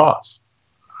future boss.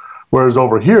 Whereas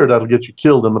over here, that'll get you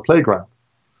killed in the playground.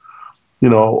 You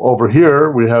know, over here,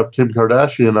 we have Kim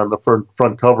Kardashian on the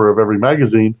front cover of every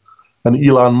magazine and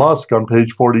Elon Musk on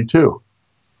page 42.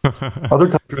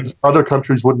 Other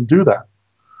countries wouldn't do that.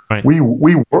 Right.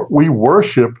 We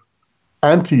worship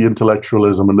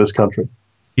anti-intellectualism in this country.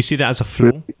 You see that as a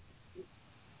flaw?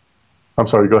 I'm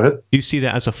sorry, go ahead. Do you see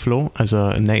that as a flaw, as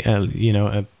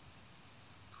a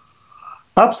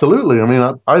Absolutely. I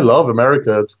mean, I love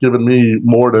America. It's given me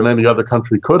more than any other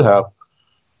country could have.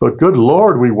 But good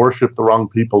Lord, we worship the wrong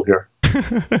people here.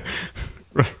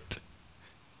 Right.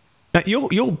 Now,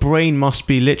 your brain must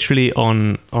be literally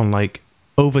on like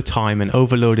overtime and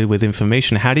overloaded with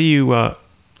information. How do you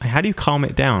calm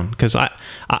it down? Because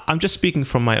I'm just speaking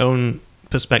from my own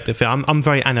perspective. I'm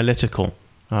very analytical.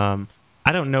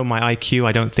 I don't know my IQ.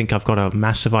 I don't think I've got a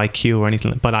massive IQ or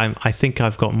anything, but I think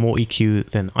I've got more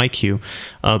EQ than IQ.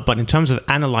 But in terms of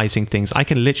analyzing things, I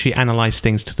can literally analyze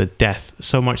things to the death,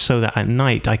 so much so that at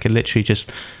night I can literally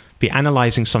just be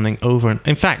analyzing something over. And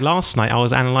in fact, last night I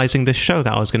was analyzing this show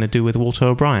that I was going to do with Walter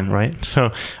O'Brien, right?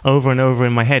 So over and over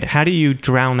in my head. How do you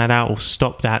drown that out or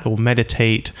stop that or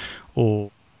meditate,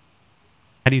 or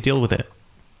how do you deal with it?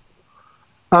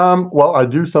 Well, I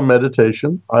do some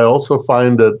meditation. I also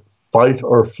find that fight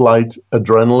or flight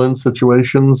adrenaline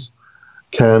situations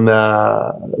can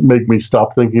make me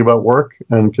stop thinking about work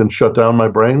and can shut down my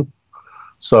brain.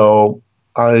 So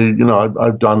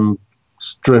I've done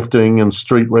drifting and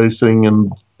street racing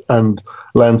and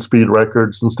land speed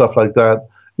records and stuff like that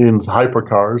in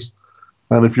hypercars.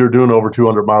 And if you're doing over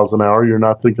 200 miles an hour, you're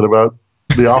not thinking about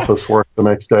the office work the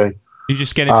next day. You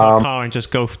just get into a car and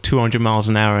just go 200 miles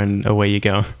an hour and away you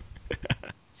go.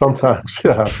 Sometimes,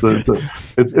 yeah. So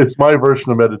it's my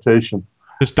version of meditation.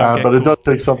 But it does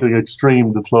take something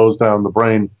extreme to close down the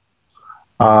brain.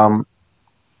 But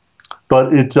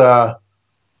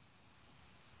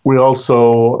we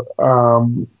also,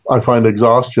 I find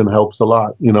exhaustion helps a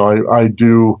lot. You know, I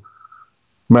do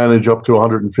manage up to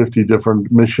 150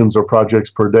 different missions or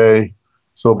projects per day.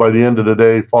 So by the end of the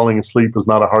day, falling asleep is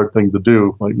not a hard thing to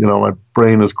do. Like, you know, my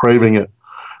brain is craving it.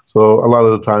 So a lot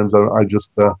of the times I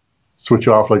just switch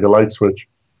off like a light switch.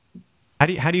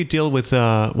 How do you deal with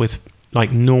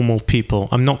like normal people?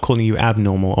 I'm not calling you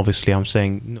abnormal, obviously. I'm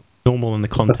saying normal in the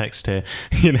context here.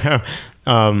 You know,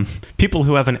 people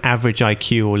who have an average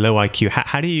IQ or low IQ.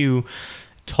 How do you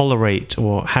tolerate,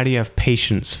 or how do you have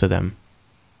patience for them?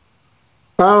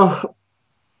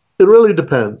 It really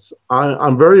depends.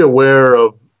 I'm very aware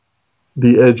of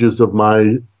the edges of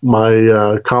my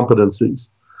competencies.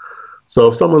 So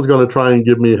if someone's going to try and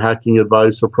give me hacking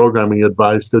advice or programming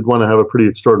advice, they'd want to have a pretty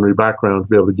extraordinary background to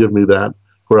be able to give me that,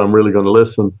 where I'm really going to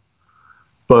listen.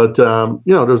 But,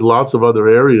 there's lots of other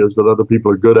areas that other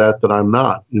people are good at that I'm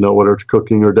not, whether it's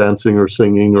cooking or dancing or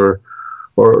singing or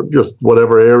just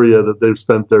whatever area that they've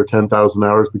spent their 10,000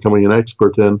 hours becoming an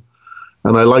expert in.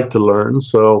 And I like to learn.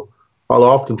 So I'll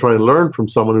often try and learn from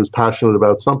someone who's passionate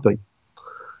about something.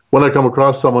 When I come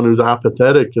across someone who's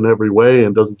apathetic in every way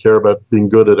and doesn't care about being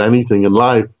good at anything in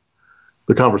life,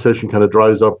 the conversation kind of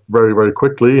dries up very, very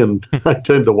quickly, and I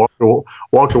tend to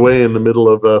walk away in the middle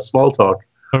of small talk.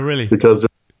 Oh, really? Because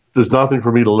there's nothing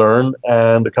for me to learn,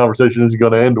 and the conversation isn't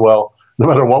going to end well, no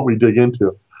matter what we dig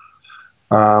into.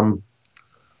 And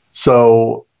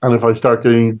if I start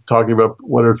talking about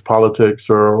whether it's politics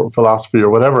or philosophy or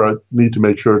whatever, I need to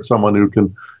make sure it's someone who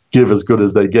can give as good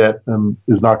as they get and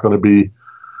is not going to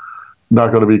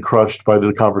be crushed by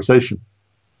the conversation.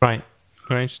 Right.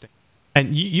 Very interesting.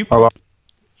 And you I'll-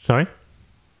 sorry?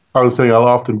 I was saying I'll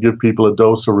often give people a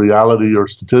dose of reality or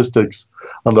statistics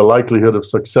on the likelihood of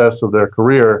success of their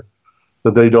career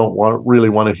that they don't really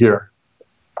want to hear,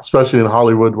 especially in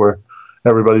Hollywood where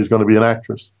everybody's going to be an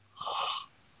actress.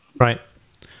 Right.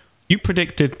 You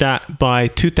predicted that by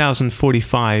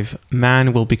 2045,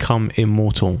 man will become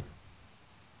immortal.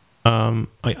 Are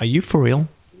you for real?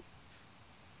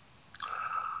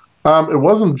 It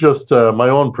wasn't just my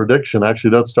own prediction.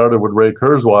 Actually, that started with Ray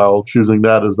Kurzweil choosing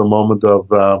that as the moment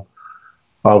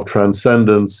of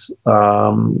transcendence.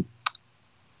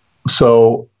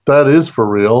 So that is for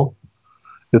real.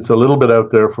 It's a little bit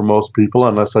out there for most people,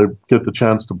 unless I get the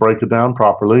chance to break it down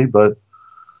properly. But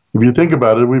if you think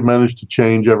about it, we've managed to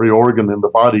change every organ in the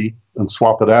body and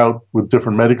swap it out with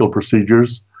different medical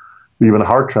procedures, even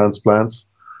heart transplants.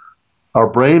 Our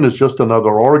brain is just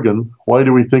another organ. Why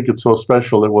do we think it's so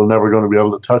special that we're never going to be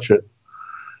able to touch it?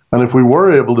 And if we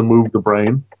were able to move the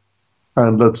brain,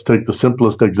 and let's take the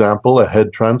simplest example, a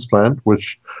head transplant,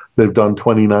 which they've done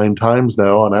 29 times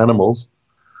now on animals,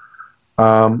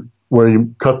 where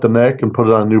you cut the neck and put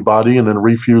it on a new body and then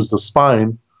refuse the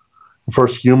spine. The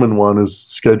first human one is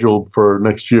scheduled for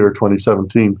next year,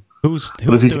 2017. Who's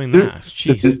doing that?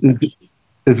 Jeez.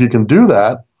 If you can do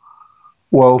that,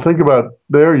 well, think about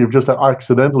there, you've just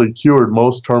accidentally cured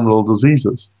most terminal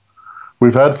diseases.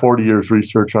 We've had 40 years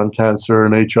research on cancer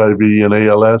and HIV and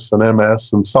ALS and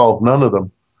MS and solved none of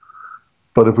them.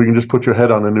 But if we can just put your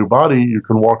head on a new body, you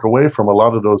can walk away from a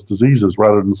lot of those diseases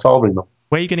rather than solving them.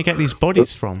 Where are you going to get these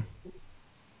bodies from?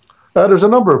 There's a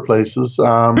number of places.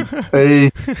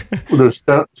 There's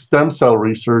stem cell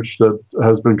research that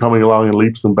has been coming along in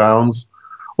leaps and bounds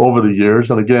over the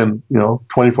years. And again,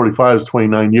 2045 is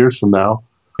 29 years from now.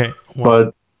 Okay.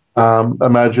 Wow. But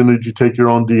imagine that you take your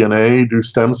own DNA, do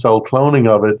stem cell cloning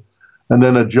of it, and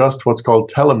then adjust what's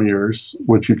called telomeres,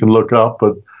 which you can look up,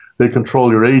 but they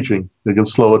control your aging. They can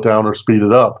slow it down or speed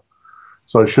it up.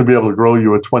 So I should be able to grow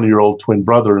you a 20-year-old twin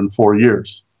brother in 4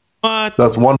 years. What?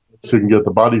 That's one place you can get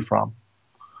the body from.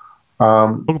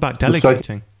 Talk about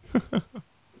delegating.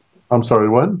 I'm sorry,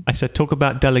 what? I said talk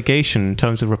about delegation in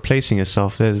terms of replacing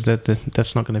yourself.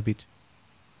 That's not going to be...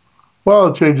 Well,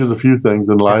 it changes a few things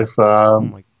in life.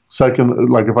 Second,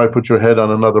 like if I put your head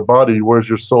on another body, where's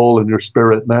your soul and your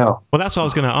spirit now? Well, that's what I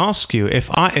was going to ask you.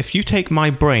 If you take my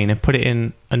brain and put it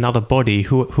in another body,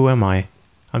 who am I?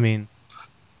 I mean...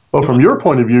 Well, from your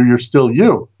point of view, you're still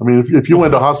you. I mean, if you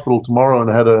went to hospital tomorrow and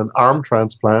had an arm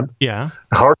transplant, yeah,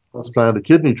 a heart transplant, a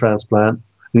kidney transplant,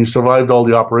 and you survived all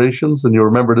the operations and you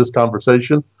remember this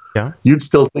conversation, yeah, you'd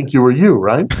still think you were you,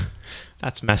 right?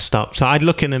 That's messed up. So I'd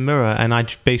look in the mirror and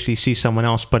I'd basically see someone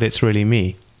else, but it's really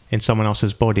me in someone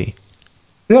else's body.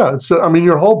 Yeah,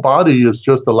 your whole body is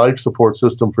just a life support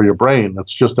system for your brain.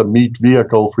 It's just a meat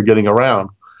vehicle for getting around.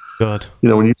 Good.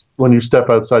 When you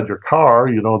step outside your car,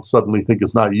 you don't suddenly think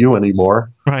it's not you anymore.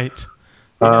 Right.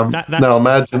 Now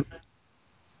imagine.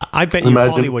 I bet you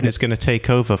Hollywood is going to take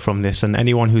over from this, and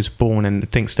anyone who's born and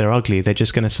thinks they're ugly, they're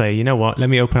just going to say, you know what, let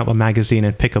me open up a magazine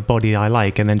and pick a body I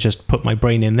like, and then just put my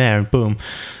brain in there, and boom,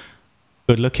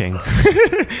 good looking.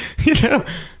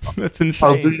 That's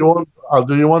insane. I'll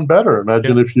do you one better.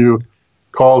 Imagine if you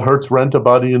call Hertz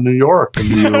Rent-A-Body in New York, and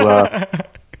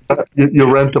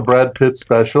you rent the Brad Pitt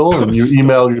special, and you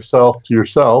email yourself to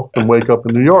yourself, and wake up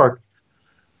in New York.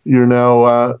 You're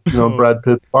now, Brad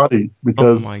Pitt's body,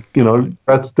 because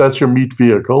that's your meat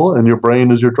vehicle, and your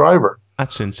brain is your driver.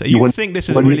 That's insane. You think this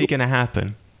is really going to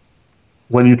happen?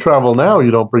 When you travel now,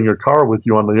 you don't bring your car with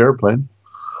you on the airplane.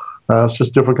 It's just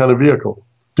a different kind of vehicle.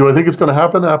 Do I think it's going to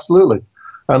happen? Absolutely.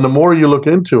 And the more you look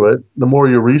into it, the more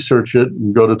you research it,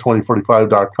 and go to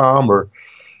 2045.com or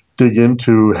dig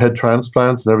into head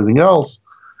transplants and everything else.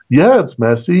 Yeah, it's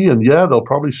messy, and yeah, they'll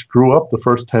probably screw up the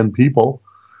first 10 people,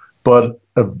 but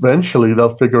eventually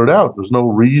they'll figure it out. There's no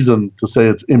reason to say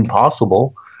it's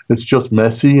impossible. It's just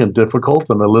messy and difficult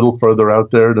and a little further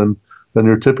out there than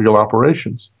your typical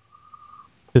operations.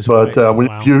 But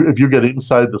if you get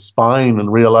inside the spine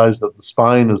and realize that the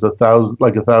spine is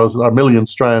a million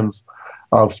strands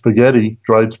of spaghetti,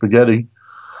 dried spaghetti,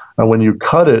 and when you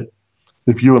cut it,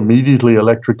 if you immediately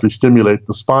electrically stimulate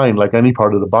the spine, like any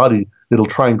part of the body, it'll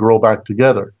try and grow back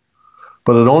together.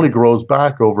 But it only grows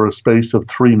back over a space of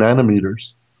 3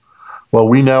 nanometers. Well,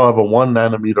 we now have a 1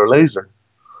 nanometer laser.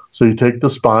 So you take the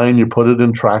spine, you put it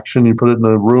in traction, you put it in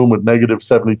a room with negative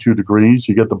 72 degrees,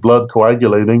 you get the blood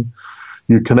coagulating,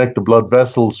 you connect the blood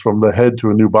vessels from the head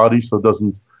to a new body so it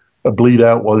doesn't bleed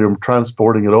out while you're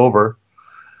transporting it over.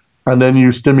 And then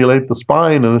you stimulate the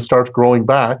spine and it starts growing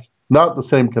back. Not the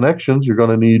same connections. You're going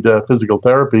to need physical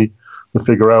therapy to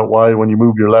figure out why when you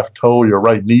move your left toe, your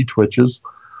right knee twitches.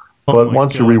 But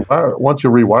once you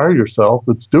rewire yourself,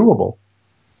 it's doable.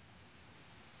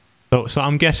 So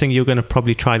I'm guessing you're going to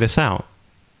probably try this out.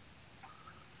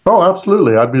 Oh,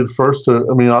 absolutely. I'd be the first to,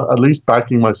 at least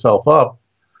backing myself up.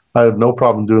 I have no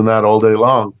problem doing that all day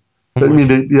long.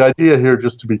 The idea here,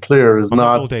 just to be clear, is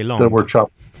not that we're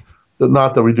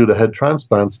not that we do the head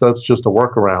transplants. That's just a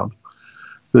workaround.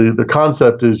 The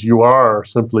concept is you are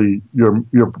simply your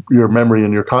memory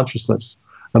and your consciousness,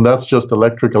 and that's just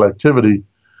electrical activity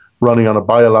running on a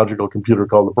biological computer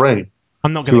called the brain.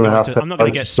 I'm not going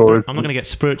to get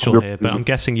spiritual here, but I'm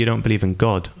guessing you don't believe in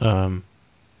God.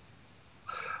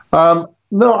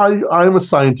 No, I'm a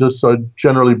scientist, so I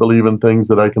generally believe in things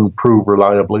that I can prove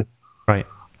reliably. Right.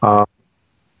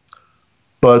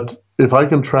 But if I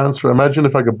can imagine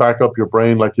if I could back up your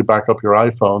brain like you back up your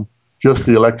iPhone, just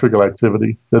the electrical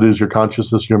activity that is your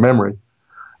consciousness, your memory,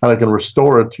 and I can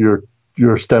restore it to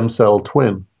your stem cell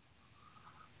twin,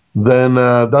 then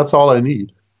that's all I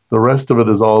need. The rest of it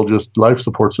is all just life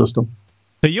support system.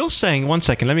 So you're saying, one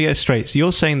second, let me get it straight. So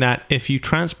you're saying that if you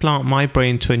transplant my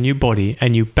brain to a new body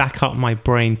and you back up my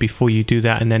brain before you do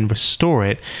that and then restore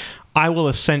it, I will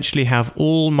essentially have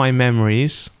all my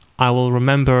memories. I will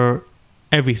remember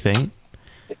everything.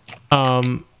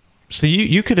 So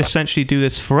you could essentially do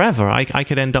this forever. I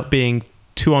could end up being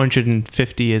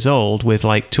 250 years old with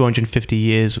like 250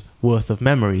 years worth of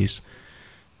memories.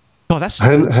 Oh, that's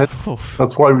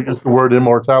why we use the word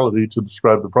immortality to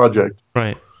describe the project.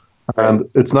 Right. And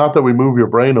it's not that we move your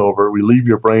brain over, we leave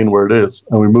your brain where it is,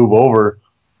 and we move over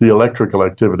the electrical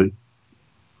activity.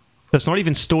 That's not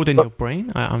even stored in your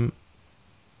brain?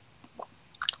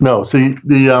 No, see,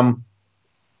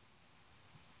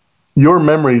 your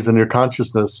memories and your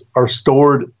consciousness are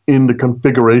stored in the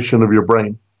configuration of your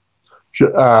brain.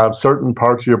 Certain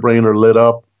parts of your brain are lit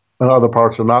up, and other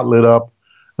parts are not lit up,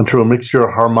 and through a mixture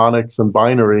of harmonics and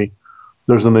binary,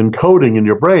 there's an encoding in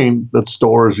your brain that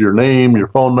stores your name, your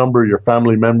phone number, your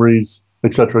family memories,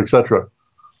 etc., etc.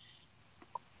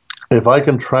 If I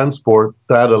can transport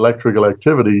that electrical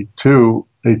activity to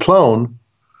a clone,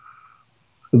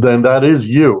 then that is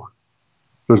you.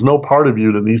 There's no part of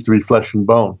you that needs to be flesh and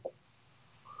bone.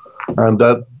 And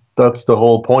that's the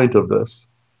whole point of this.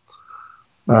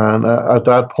 And at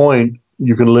that point,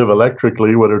 you can live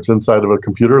electrically, whether it's inside of a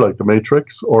computer like the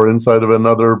Matrix or inside of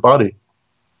another body.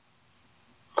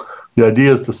 The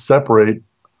idea is to separate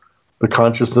the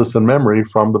consciousness and memory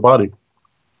from the body.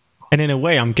 And in a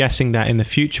way, I'm guessing that in the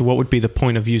future, what would be the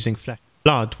point of using flesh and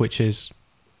blood, which is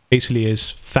basically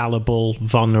is fallible,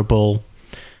 vulnerable,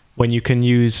 when you can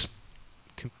use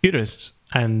computers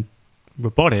and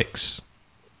robotics?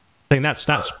 I think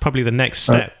that's probably the next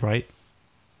step, right?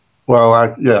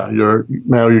 Well,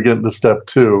 you're getting to step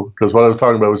 2, because what I was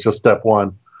talking about was just step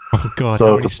 1. Oh God!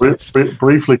 So to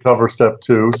briefly cover step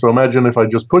 2. So imagine if I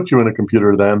just put you in a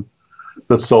computer then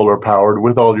that's solar powered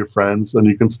with all your friends, and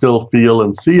you can still feel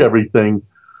and see everything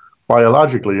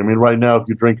biologically. I mean, right now, if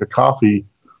you drink a coffee,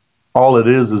 all it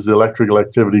is the electrical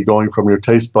activity going from your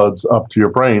taste buds up to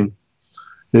your brain.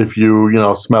 If you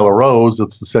smell a rose,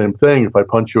 it's the same thing. If I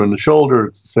punch you in the shoulder,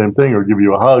 it's the same thing, or give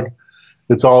you a hug.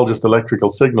 It's all just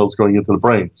electrical signals going into the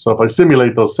brain. So if I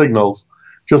simulate those signals,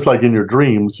 just like in your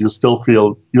dreams, you'll still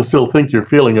think you're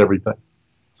feeling everything.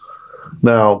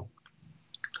 Now,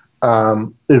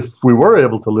 if we were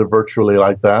able to live virtually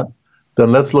like that,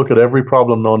 then let's look at every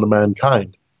problem known to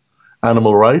mankind.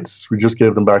 Animal rights, we just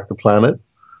gave them back the planet.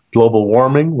 Global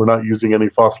warming, we're not using any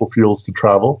fossil fuels to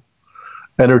travel.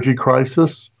 Energy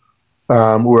crisis,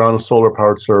 we're on a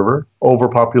solar-powered server.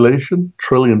 Overpopulation, 1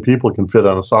 trillion people can fit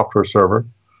on a software server.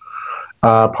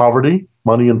 Poverty,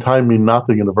 money and time mean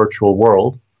nothing in a virtual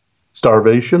world.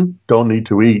 Starvation, don't need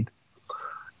to eat.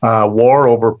 War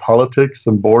over politics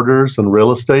and borders and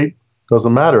real estate,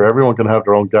 doesn't matter. Everyone can have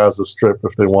their own Gaza Strip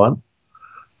if they want.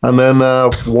 And then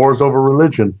wars over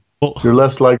religion. Well, you're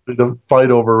less likely to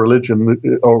fight over religion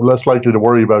or less likely to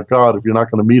worry about God if you're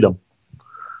not going to meet him.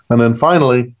 And then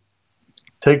finally,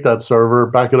 take that server,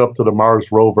 back it up to the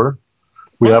Mars rover.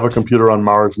 We have a computer on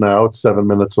Mars now. It's 7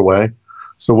 minutes away.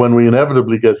 So when we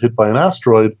inevitably get hit by an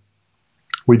asteroid,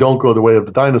 we don't go the way of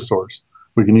the dinosaurs.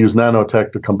 We can use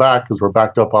nanotech to come back because we're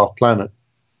backed up off planet.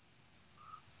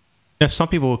 Yeah, some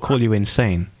people will call you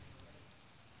insane.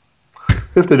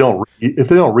 If they don't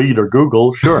read or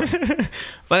Google, sure.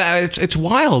 But it's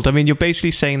wild. I mean, you're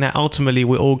basically saying that ultimately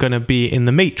we're all going to be in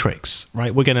the Matrix,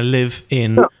 right? We're going to live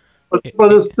in... Yeah. But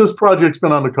this project's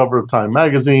been on the cover of Time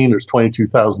magazine. There's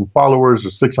 22,000 followers.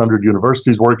 There's 600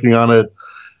 universities working on it.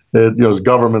 There's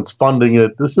governments funding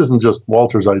it. This isn't just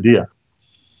Walter's idea.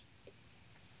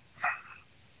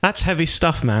 That's heavy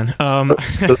stuff, man.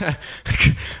 The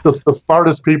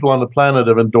smartest people on the planet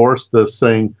have endorsed this,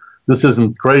 saying this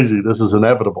isn't crazy, this is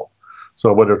inevitable.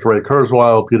 So whether it's Ray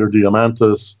Kurzweil, Peter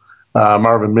Diamandis,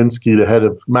 Marvin Minsky, the head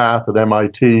of math at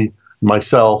MIT,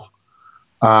 myself,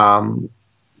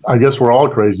 I guess we're all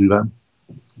crazy then.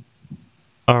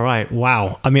 All right.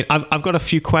 Wow. I mean, I've got a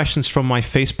few questions from my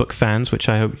Facebook fans, which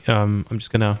I hope I'm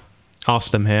just going to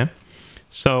ask them here.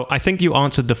 So I think you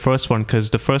answered the first one, because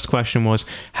the first question was,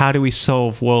 how do we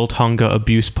solve world hunger,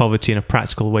 abuse, poverty in a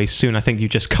practical way soon? I think you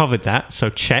just covered that, so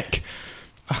check.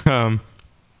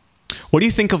 What do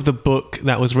you think of the book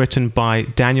that was written by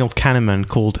Daniel Kahneman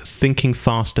called Thinking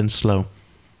Fast and Slow?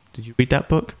 Did you read that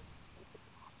book?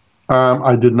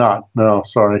 I did not. No,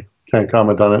 sorry. Can't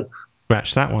comment on it.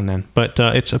 Scratch that one then. But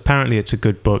it's a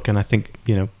good book, and I think,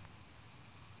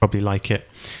 probably like it.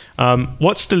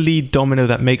 What's the lead domino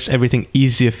that makes everything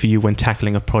easier for you when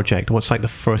tackling a project? What's like the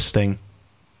first thing?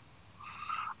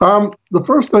 The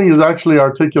first thing is actually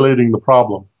articulating the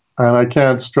problem. And I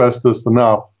can't stress this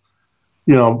enough.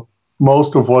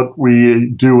 Most of what we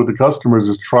do with the customers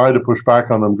is try to push back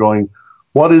on them going,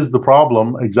 what is the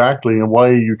problem exactly and why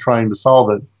are you trying to solve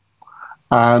it?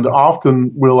 And often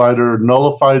we'll either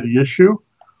nullify the issue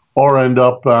or end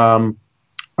up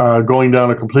going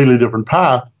down a completely different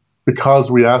path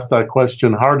because we asked that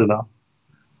question hard enough.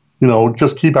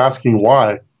 Just keep asking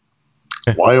why.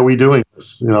 Why are we doing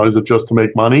this? Is it just to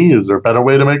make money? Is there a better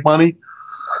way to make money?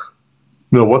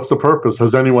 What's the purpose?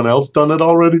 Has anyone else done it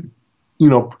already?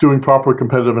 Doing proper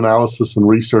competitive analysis and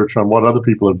research on what other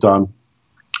people have done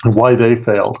and why they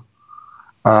failed.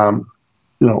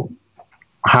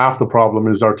 Half the problem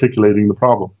is articulating the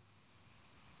problem.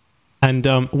 And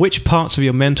which parts of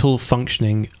your mental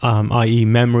functioning, i.e.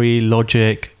 memory,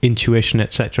 logic, intuition,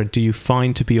 etc., do you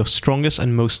find to be your strongest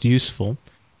and most useful?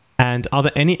 And are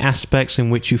there any aspects in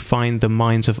which you find the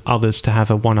minds of others to have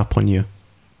a one-up on you?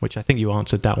 Which I think you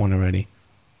answered that one already.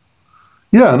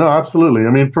 Yeah, no, absolutely. I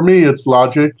mean, for me, it's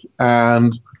logic,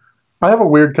 and I have a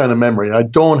weird kind of memory. I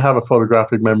don't have a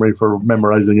photographic memory for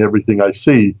memorizing everything I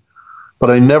see, but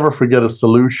I never forget a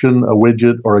solution, a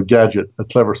widget, or a gadget, a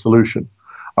clever solution.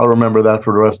 I'll remember that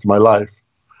for the rest of my life.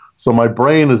 So my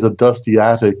brain is a dusty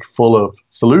attic full of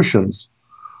solutions.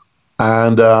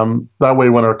 And that way,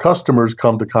 when our customers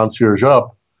come to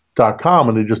conciergeup.com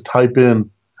and they just type in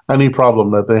any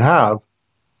problem that they have,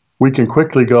 we can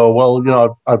quickly go,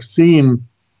 well, I've seen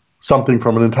something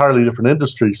from an entirely different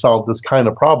industry solve this kind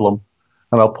of problem,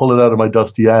 and I'll pull it out of my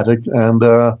dusty attic and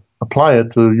apply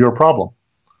it to your problem.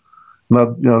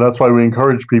 Now, that's why we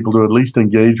encourage people to at least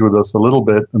engage with us a little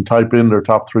bit and type in their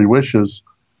top 3 wishes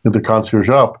into Concierge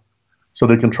Up so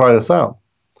they can try us out.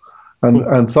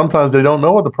 And sometimes they don't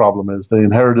know what the problem is. They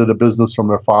inherited a business from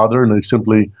their father and they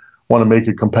simply want to make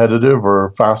it competitive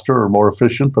or faster or more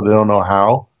efficient, but they don't know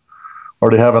how. Or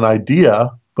they have an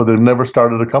idea, but they've never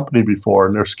started a company before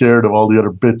and they're scared of all the other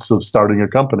bits of starting a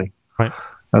company. Right.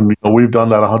 And we've done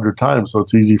that 100 times, so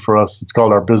it's easy for us. It's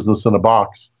called our business in a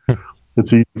box.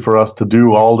 It's easy for us to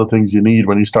do all the things you need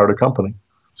when you start a company,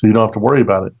 so you don't have to worry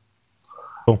about it.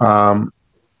 Cool.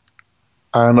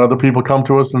 And other people come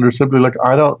to us and they're simply like,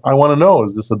 I want to know,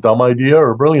 is this a dumb idea or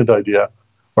a brilliant idea?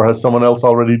 Or has someone else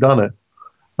already done it?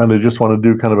 And they just want to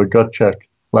do kind of a gut check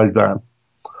like that.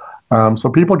 So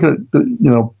people can,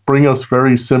 bring us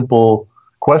very simple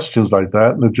questions like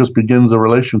that, and it just begins a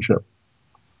relationship.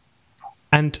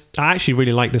 And I actually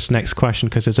really like this next question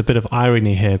because there's a bit of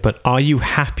irony here, but are you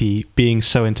happy being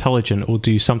so intelligent, or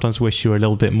do you sometimes wish you were a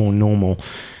little bit more normal?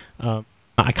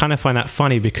 I kind of find that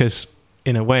funny because,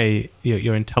 in a way,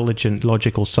 your intelligent,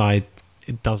 logical side,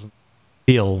 it doesn't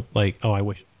feel like, oh, I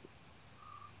wish.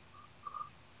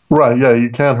 Right, yeah, you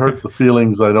can't hurt the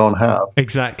feelings I don't have.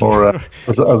 Exactly. Or,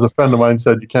 as a friend of mine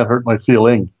said, you can't hurt my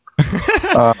feeling.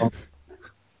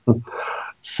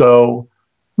 So...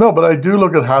 No, but I do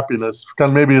look at happiness. Kind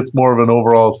of maybe it's more of an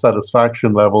overall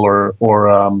satisfaction level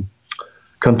or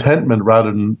contentment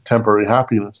rather than temporary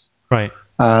happiness. Right.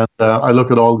 And I look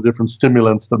at all the different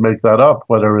stimulants that make that up,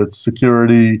 whether it's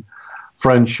security,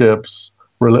 friendships,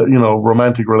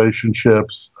 romantic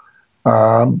relationships,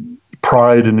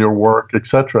 pride in your work,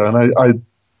 etc. And I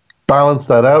balance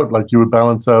that out like you would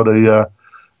balance out a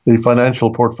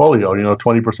financial portfolio,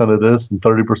 20% of this and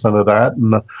 30% of that.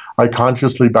 And I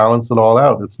consciously balance it all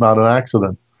out. It's not an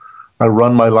accident. I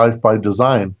run my life by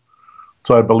design.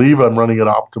 So I believe I'm running it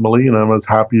optimally and I'm as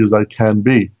happy as I can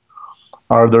be.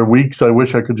 Are there weeks I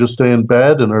wish I could just stay in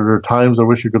bed? And are there times I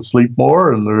wish I could sleep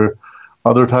more? And there are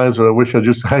other times where I wish I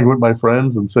just hang with my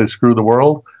friends and say, screw the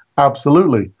world?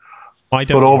 Absolutely. Why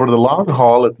don't But over the long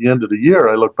haul, at the end of the year,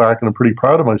 I look back and I'm pretty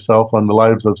proud of myself on the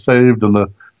lives I've saved and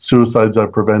the suicides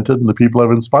I've prevented and the people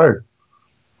I've inspired.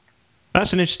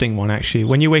 That's an interesting one, actually.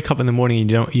 When you wake up in the morning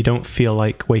and you don't feel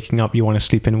like waking up, you want to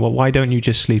sleep in. Well, why don't you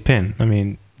just sleep in? I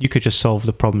mean, you could just solve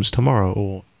the problems tomorrow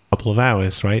or a couple of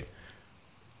hours, right?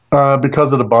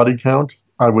 Because of the body count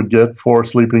I would get for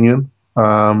sleeping in.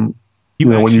 When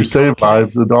you save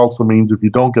lives, it also means if you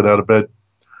don't get out of bed,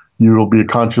 you will be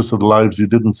conscious of the lives you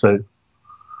didn't save.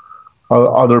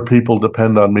 Other people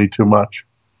depend on me too much.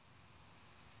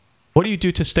 What do you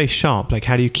do to stay sharp? Like,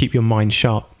 how do you keep your mind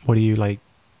sharp? What do you like?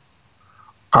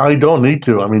 I don't need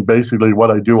to. I mean, basically, what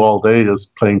I do all day is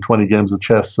playing 20 games of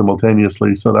chess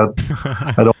simultaneously. So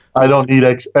that I don't need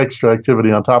extra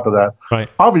activity on top of that. Right.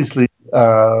 Obviously,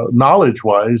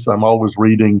 knowledge-wise, I'm always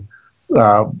reading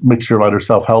mixture of either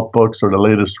self-help books or the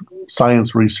latest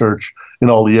science research in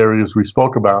all the areas we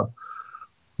spoke about.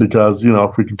 Because,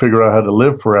 if we can figure out how to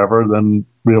live forever, then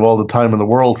we have all the time in the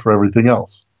world for everything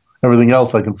else. Everything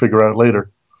else I can figure out later.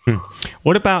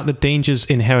 What about the dangers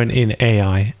inherent in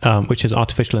AI, which is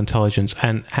artificial intelligence?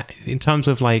 And in terms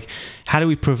of like, how do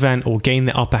we prevent or gain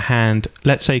the upper hand?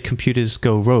 Let's say computers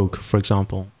go rogue, for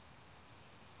example.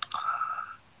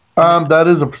 That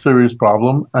is a serious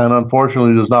problem. And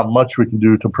unfortunately, there's not much we can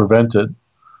do to prevent it.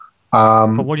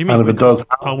 But what do you mean? And if it does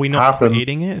are we not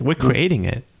creating it? We're creating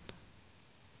it.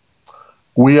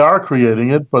 We are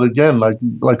creating it, but again, like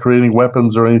creating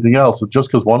weapons or anything else, just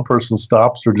because one person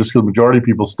stops or just because the majority of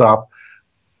people stop,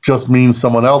 just means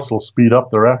someone else will speed up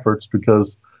their efforts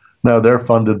because now they're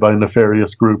funded by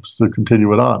nefarious groups to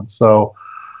continue it on. So,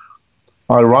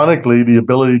 ironically, the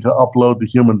ability to upload the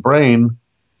human brain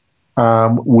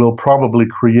will probably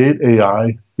create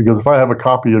AI, because if I have a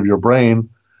copy of your brain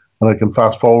and I can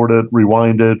fast forward it,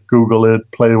 rewind it, Google it,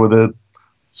 play with it,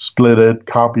 split it,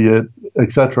 copy it,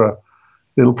 etc.,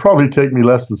 it'll probably take me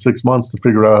less than 6 months to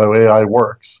figure out how AI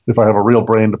works if I have a real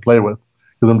brain to play with,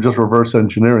 because I'm just reverse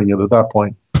engineering it at that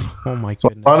point. Oh my goodness. So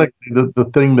ironically, the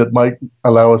thing that might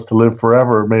allow us to live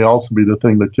forever may also be the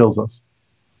thing that kills us.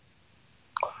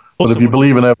 But if you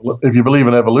believe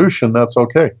in evolution, that's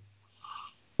okay.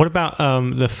 What about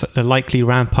the likely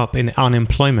ramp up in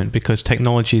unemployment? Because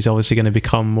technology is obviously going to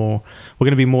become more, we're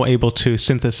going to be more able to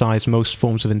synthesize most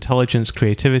forms of intelligence,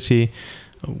 creativity.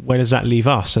 Where does that leave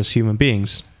us as human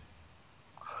beings?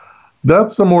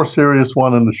 That's a more serious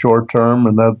one in the short term,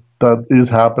 and that is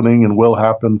happening and will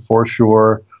happen for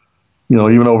sure,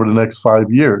 even over the next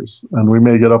 5 years. And we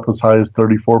may get up as high as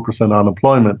 34%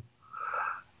 unemployment.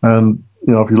 And,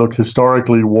 if you look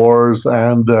historically, wars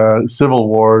and civil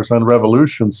wars and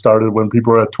revolutions started when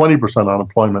people were at 20%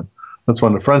 unemployment. That's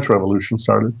when the French Revolution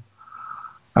started.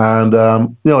 And,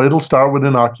 it'll start with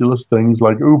innocuous things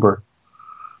like Uber.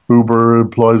 Uber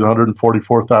employs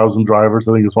 144,000 drivers.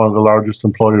 I think it's one of the largest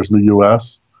employers in the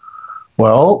U.S.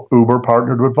 Well, Uber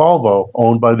partnered with Volvo,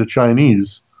 owned by the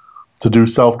Chinese, to do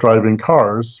self-driving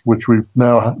cars, which we've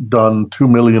now done 2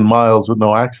 million miles with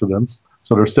no accidents,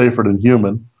 so they're safer than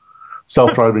human.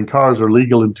 Self-driving cars are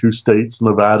legal in 2 states,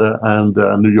 Nevada and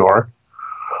New York.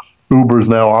 Uber's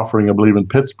now offering, I believe, in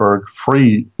Pittsburgh,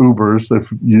 free Ubers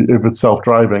if it's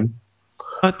self-driving.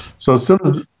 What? So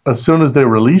as soon as they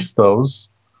release those,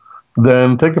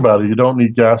 then think about it. You don't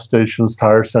need gas stations,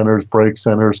 tire centers, brake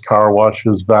centers, car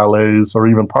washes, valets, or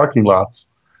even parking lots,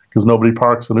 because nobody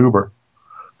parks an Uber.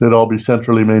 They'd all be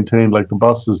centrally maintained like the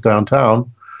buses downtown.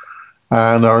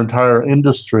 And our entire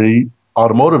industry,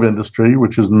 automotive industry,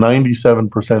 which is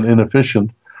 97%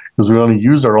 inefficient, because we only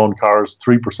use our own cars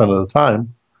 3% of the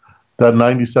time, that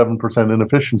 97%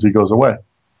 inefficiency goes away.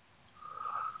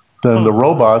 Then the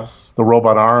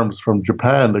robot arms from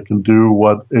Japan that can do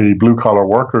what a blue-collar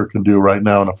worker can do right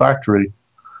now in a factory,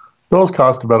 those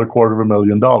cost about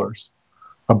 $250,000.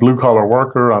 A blue-collar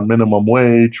worker on minimum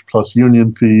wage, plus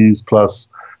union fees, plus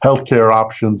healthcare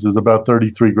options is about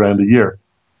 $33,000 a year.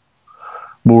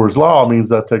 Moore's Law means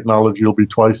that technology will be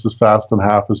twice as fast and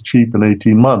half as cheap in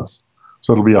 18 months.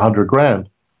 So it'll be $100,000.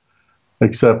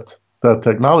 Except that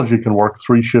technology can work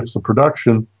 3 shifts of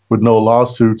production with no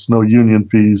lawsuits, no union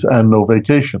fees, and no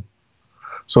vacation.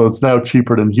 So it's now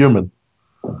cheaper than human.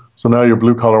 So now your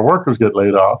blue-collar workers get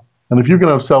laid off. And if you can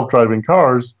have self-driving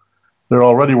cars, they're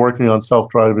already working on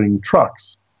self-driving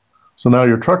trucks. So now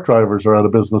your truck drivers are out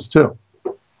of business too.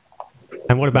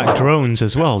 And what about drones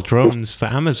as well? Drones for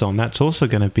Amazon, that's also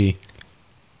going to be...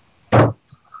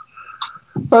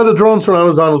 The drones from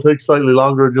Amazon will take slightly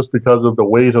longer just because of the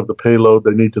weight of the payload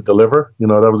they need to deliver.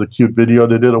 That was a cute video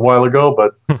they did a while ago,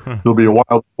 but it'll be a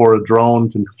while before a drone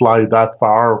can fly that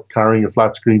far carrying a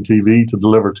flat screen TV to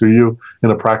deliver to you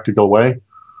in a practical way.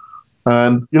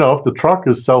 And, if the truck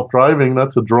is self-driving,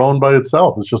 that's a drone by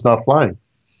itself. It's just not flying.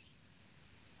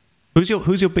 Who's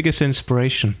your biggest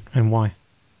inspiration and why?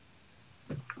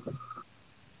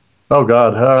 Oh,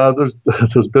 God.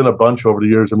 There's been a bunch over the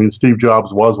years. I mean, Steve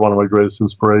Jobs was one of my greatest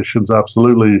inspirations.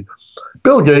 Absolutely.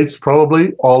 Bill Gates,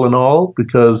 probably, all in all,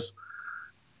 because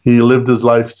he lived his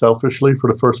life selfishly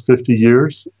for the first 50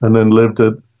 years and then lived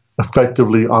it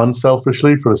effectively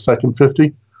unselfishly for the second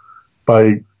 50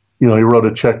 by, he wrote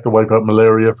a check to wipe out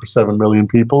malaria for 7 million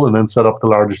people and then set up the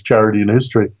largest charity in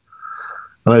history.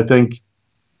 And I think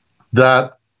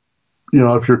that,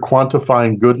 if you're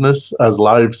quantifying goodness as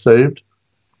lives saved,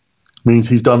 means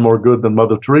he's done more good than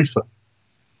Mother Teresa.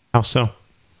 How so?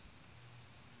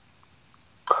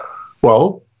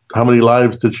 Well, how many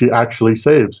lives did she actually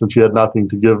save since she had nothing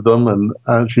to give them?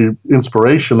 And she,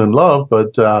 inspiration and love,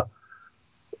 but,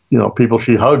 people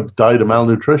she hugged died of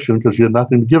malnutrition because she had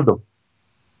nothing to give them.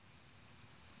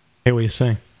 I hear what you're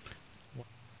saying.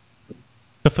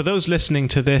 So for those listening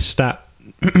to this that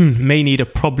may need a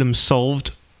problem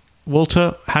solved,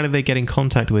 Walter, how do they get in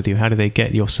contact with you? How do they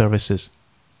get your services?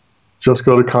 Just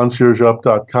go to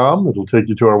conciergeup.com. It'll take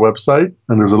you to our website,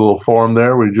 and there's a little form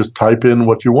there where you just type in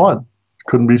what you want.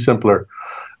 Couldn't be simpler.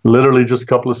 Literally just a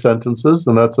couple of sentences,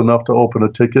 and that's enough to open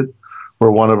a ticket where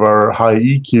one of our high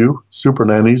EQ super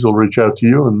nannies will reach out to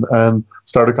you and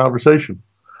start a conversation.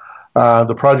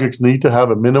 The projects need to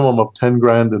have a minimum of 10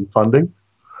 grand in funding.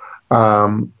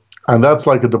 And that's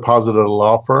like a deposit at a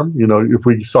law firm. If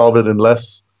we solve it in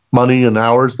less money and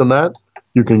hours than that,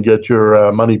 you can get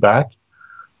your money back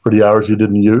for the hours you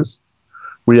didn't use.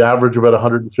 We average about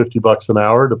 $150 an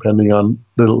hour, depending on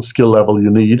the skill level you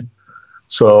need.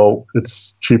 So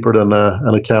it's cheaper than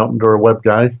an accountant or a web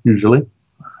guy, usually.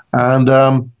 And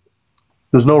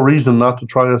there's no reason not to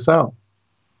try us out.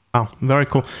 Wow, very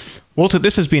cool. Walter,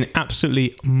 this has been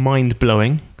absolutely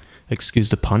mind-blowing. Excuse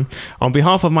the pun. On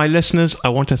behalf of my listeners, I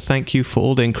want to thank you for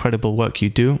all the incredible work you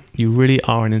do. You really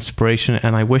are an inspiration,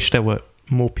 and I wish there were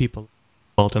more people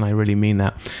involved, and I really mean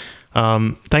that.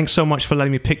 Thanks so much for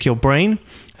letting me pick your brain,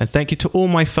 and thank you to all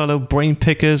my fellow brain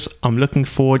pickers. I'm looking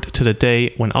forward to the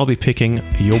day when I'll be picking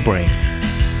your brain.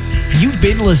 You've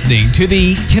been listening to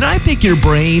the Can I Pick Your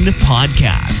Brain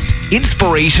podcast.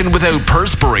 Inspiration without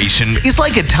perspiration is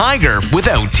like a tiger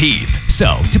without teeth.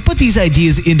 So, to put these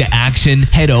ideas into action,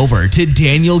 head over to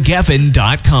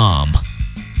danielgeffen.com.